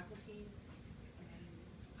their faculty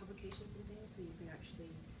publications and things. So you can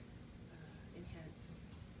actually enhance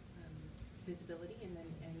visibility and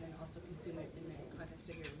then also consume it in the context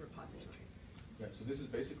of your repository. Yeah, so this is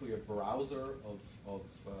basically a browser of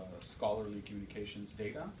scholarly communications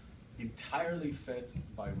data, entirely fed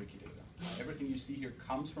by Wikidata. Everything you see here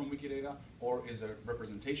comes from Wikidata or is a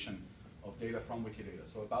representation of data from Wikidata.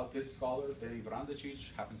 So about this scholar, Denis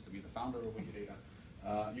Vrandicic, happens to be the founder of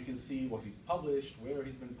Wikidata. You can see what he's published, where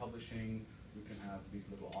he's been publishing. You can have these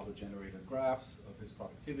little auto-generated graphs of his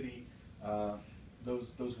productivity.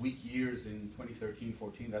 Those weak years in 2013,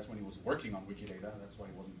 14, that's when he was working on Wikidata. That's why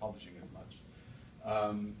he wasn't publishing as much.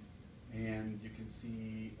 And you can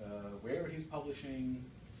see where he's publishing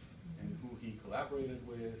and who he collaborated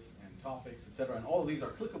with and topics, etc. And all of these are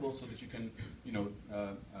clickable so that you can, you know,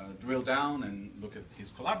 drill down and look at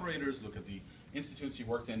his collaborators, look at the institutes he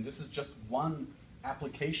worked in. This is just one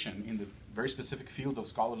application in the very specific field of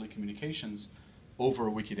scholarly communications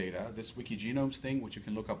over Wikidata. This Wikigenomes thing, which you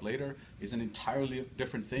can look up later, is an entirely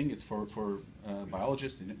different thing. It's for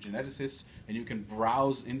biologists and geneticists, and you can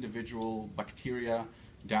browse individual bacteria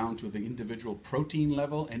down to the individual protein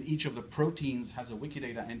level, and each of the proteins has a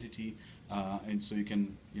Wikidata entity, and so you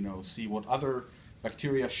can, you know, see what other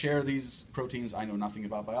bacteria share these proteins. I know nothing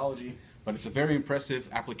about biology, but it's a very impressive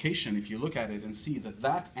application if you look at it and see that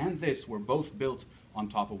that and this were both built on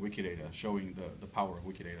top of Wikidata, showing the power of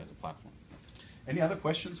Wikidata as a platform. Any other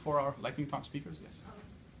questions for our lightning talk speakers? Yes.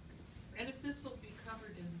 And if this will be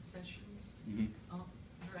covered in the sessions Mm-hmm.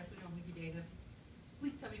 directly on Wikidata,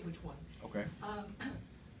 please tell me which one. Okay.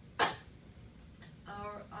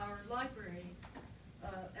 Our library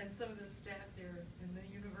and some of the staff there in the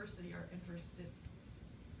university are interested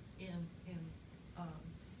in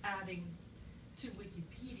adding to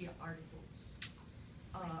Wikipedia articles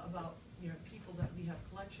about, you know, people that we have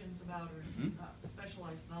collections about or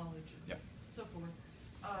specialized knowledge and so forth.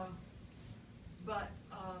 But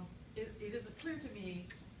it isn't clear to me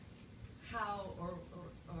how or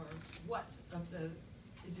what of the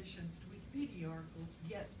additions to Wikipedia articles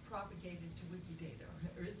gets propagated to Wikidata,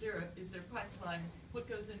 or is there pipeline? What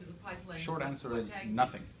goes into the pipeline? Short answer what is tags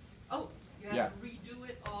nothing. Oh, you have to redo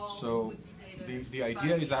it all. So Wikidata the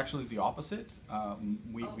idea is actually the opposite.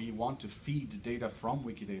 We want to feed data from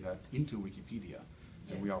Wikidata into Wikipedia,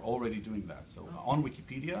 and we are already doing that. So on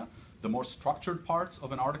Wikipedia, the more structured parts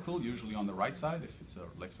of an article, usually on the right side, if it's a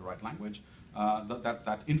left to right language,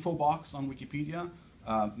 that info box on Wikipedia,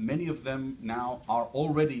 many of them now are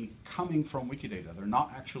already coming from Wikidata. They're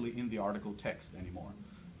not actually in the article text anymore.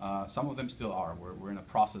 Some of them still are. We're in a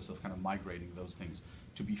process of kind of migrating those things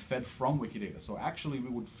to be fed from Wikidata. So actually, we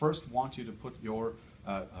would first want you to put your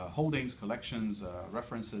holdings, collections,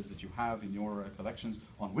 references that you have in your collections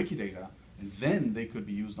on Wikidata, and then they could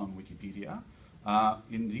be used on Wikipedia.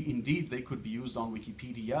 Indeed, they could be used on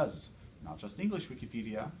Wikipedias, not just English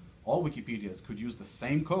Wikipedia. All Wikipedias could use the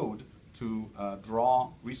same code to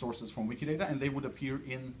draw resources from Wikidata, and they would appear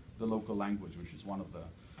in the local language, which is one of the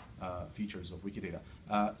features of Wikidata.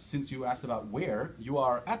 Since you asked about where, you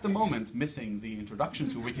are at the moment missing the introduction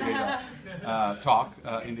to Wikidata talk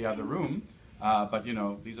in the other room. But you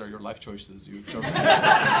know, these are your life choices. You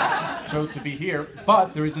chose to be here.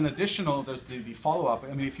 But there is an additional, there's the follow-up.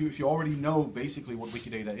 I mean, if you already know basically what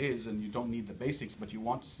Wikidata is and you don't need the basics, but you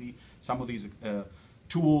want to see some of these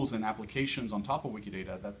tools and applications on top of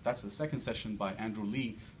Wikidata, that's the second session by Andrew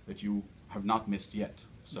Lee that you have not missed yet.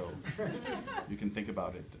 So you can think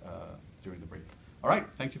about it during the break. All right,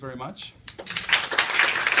 thank you very much.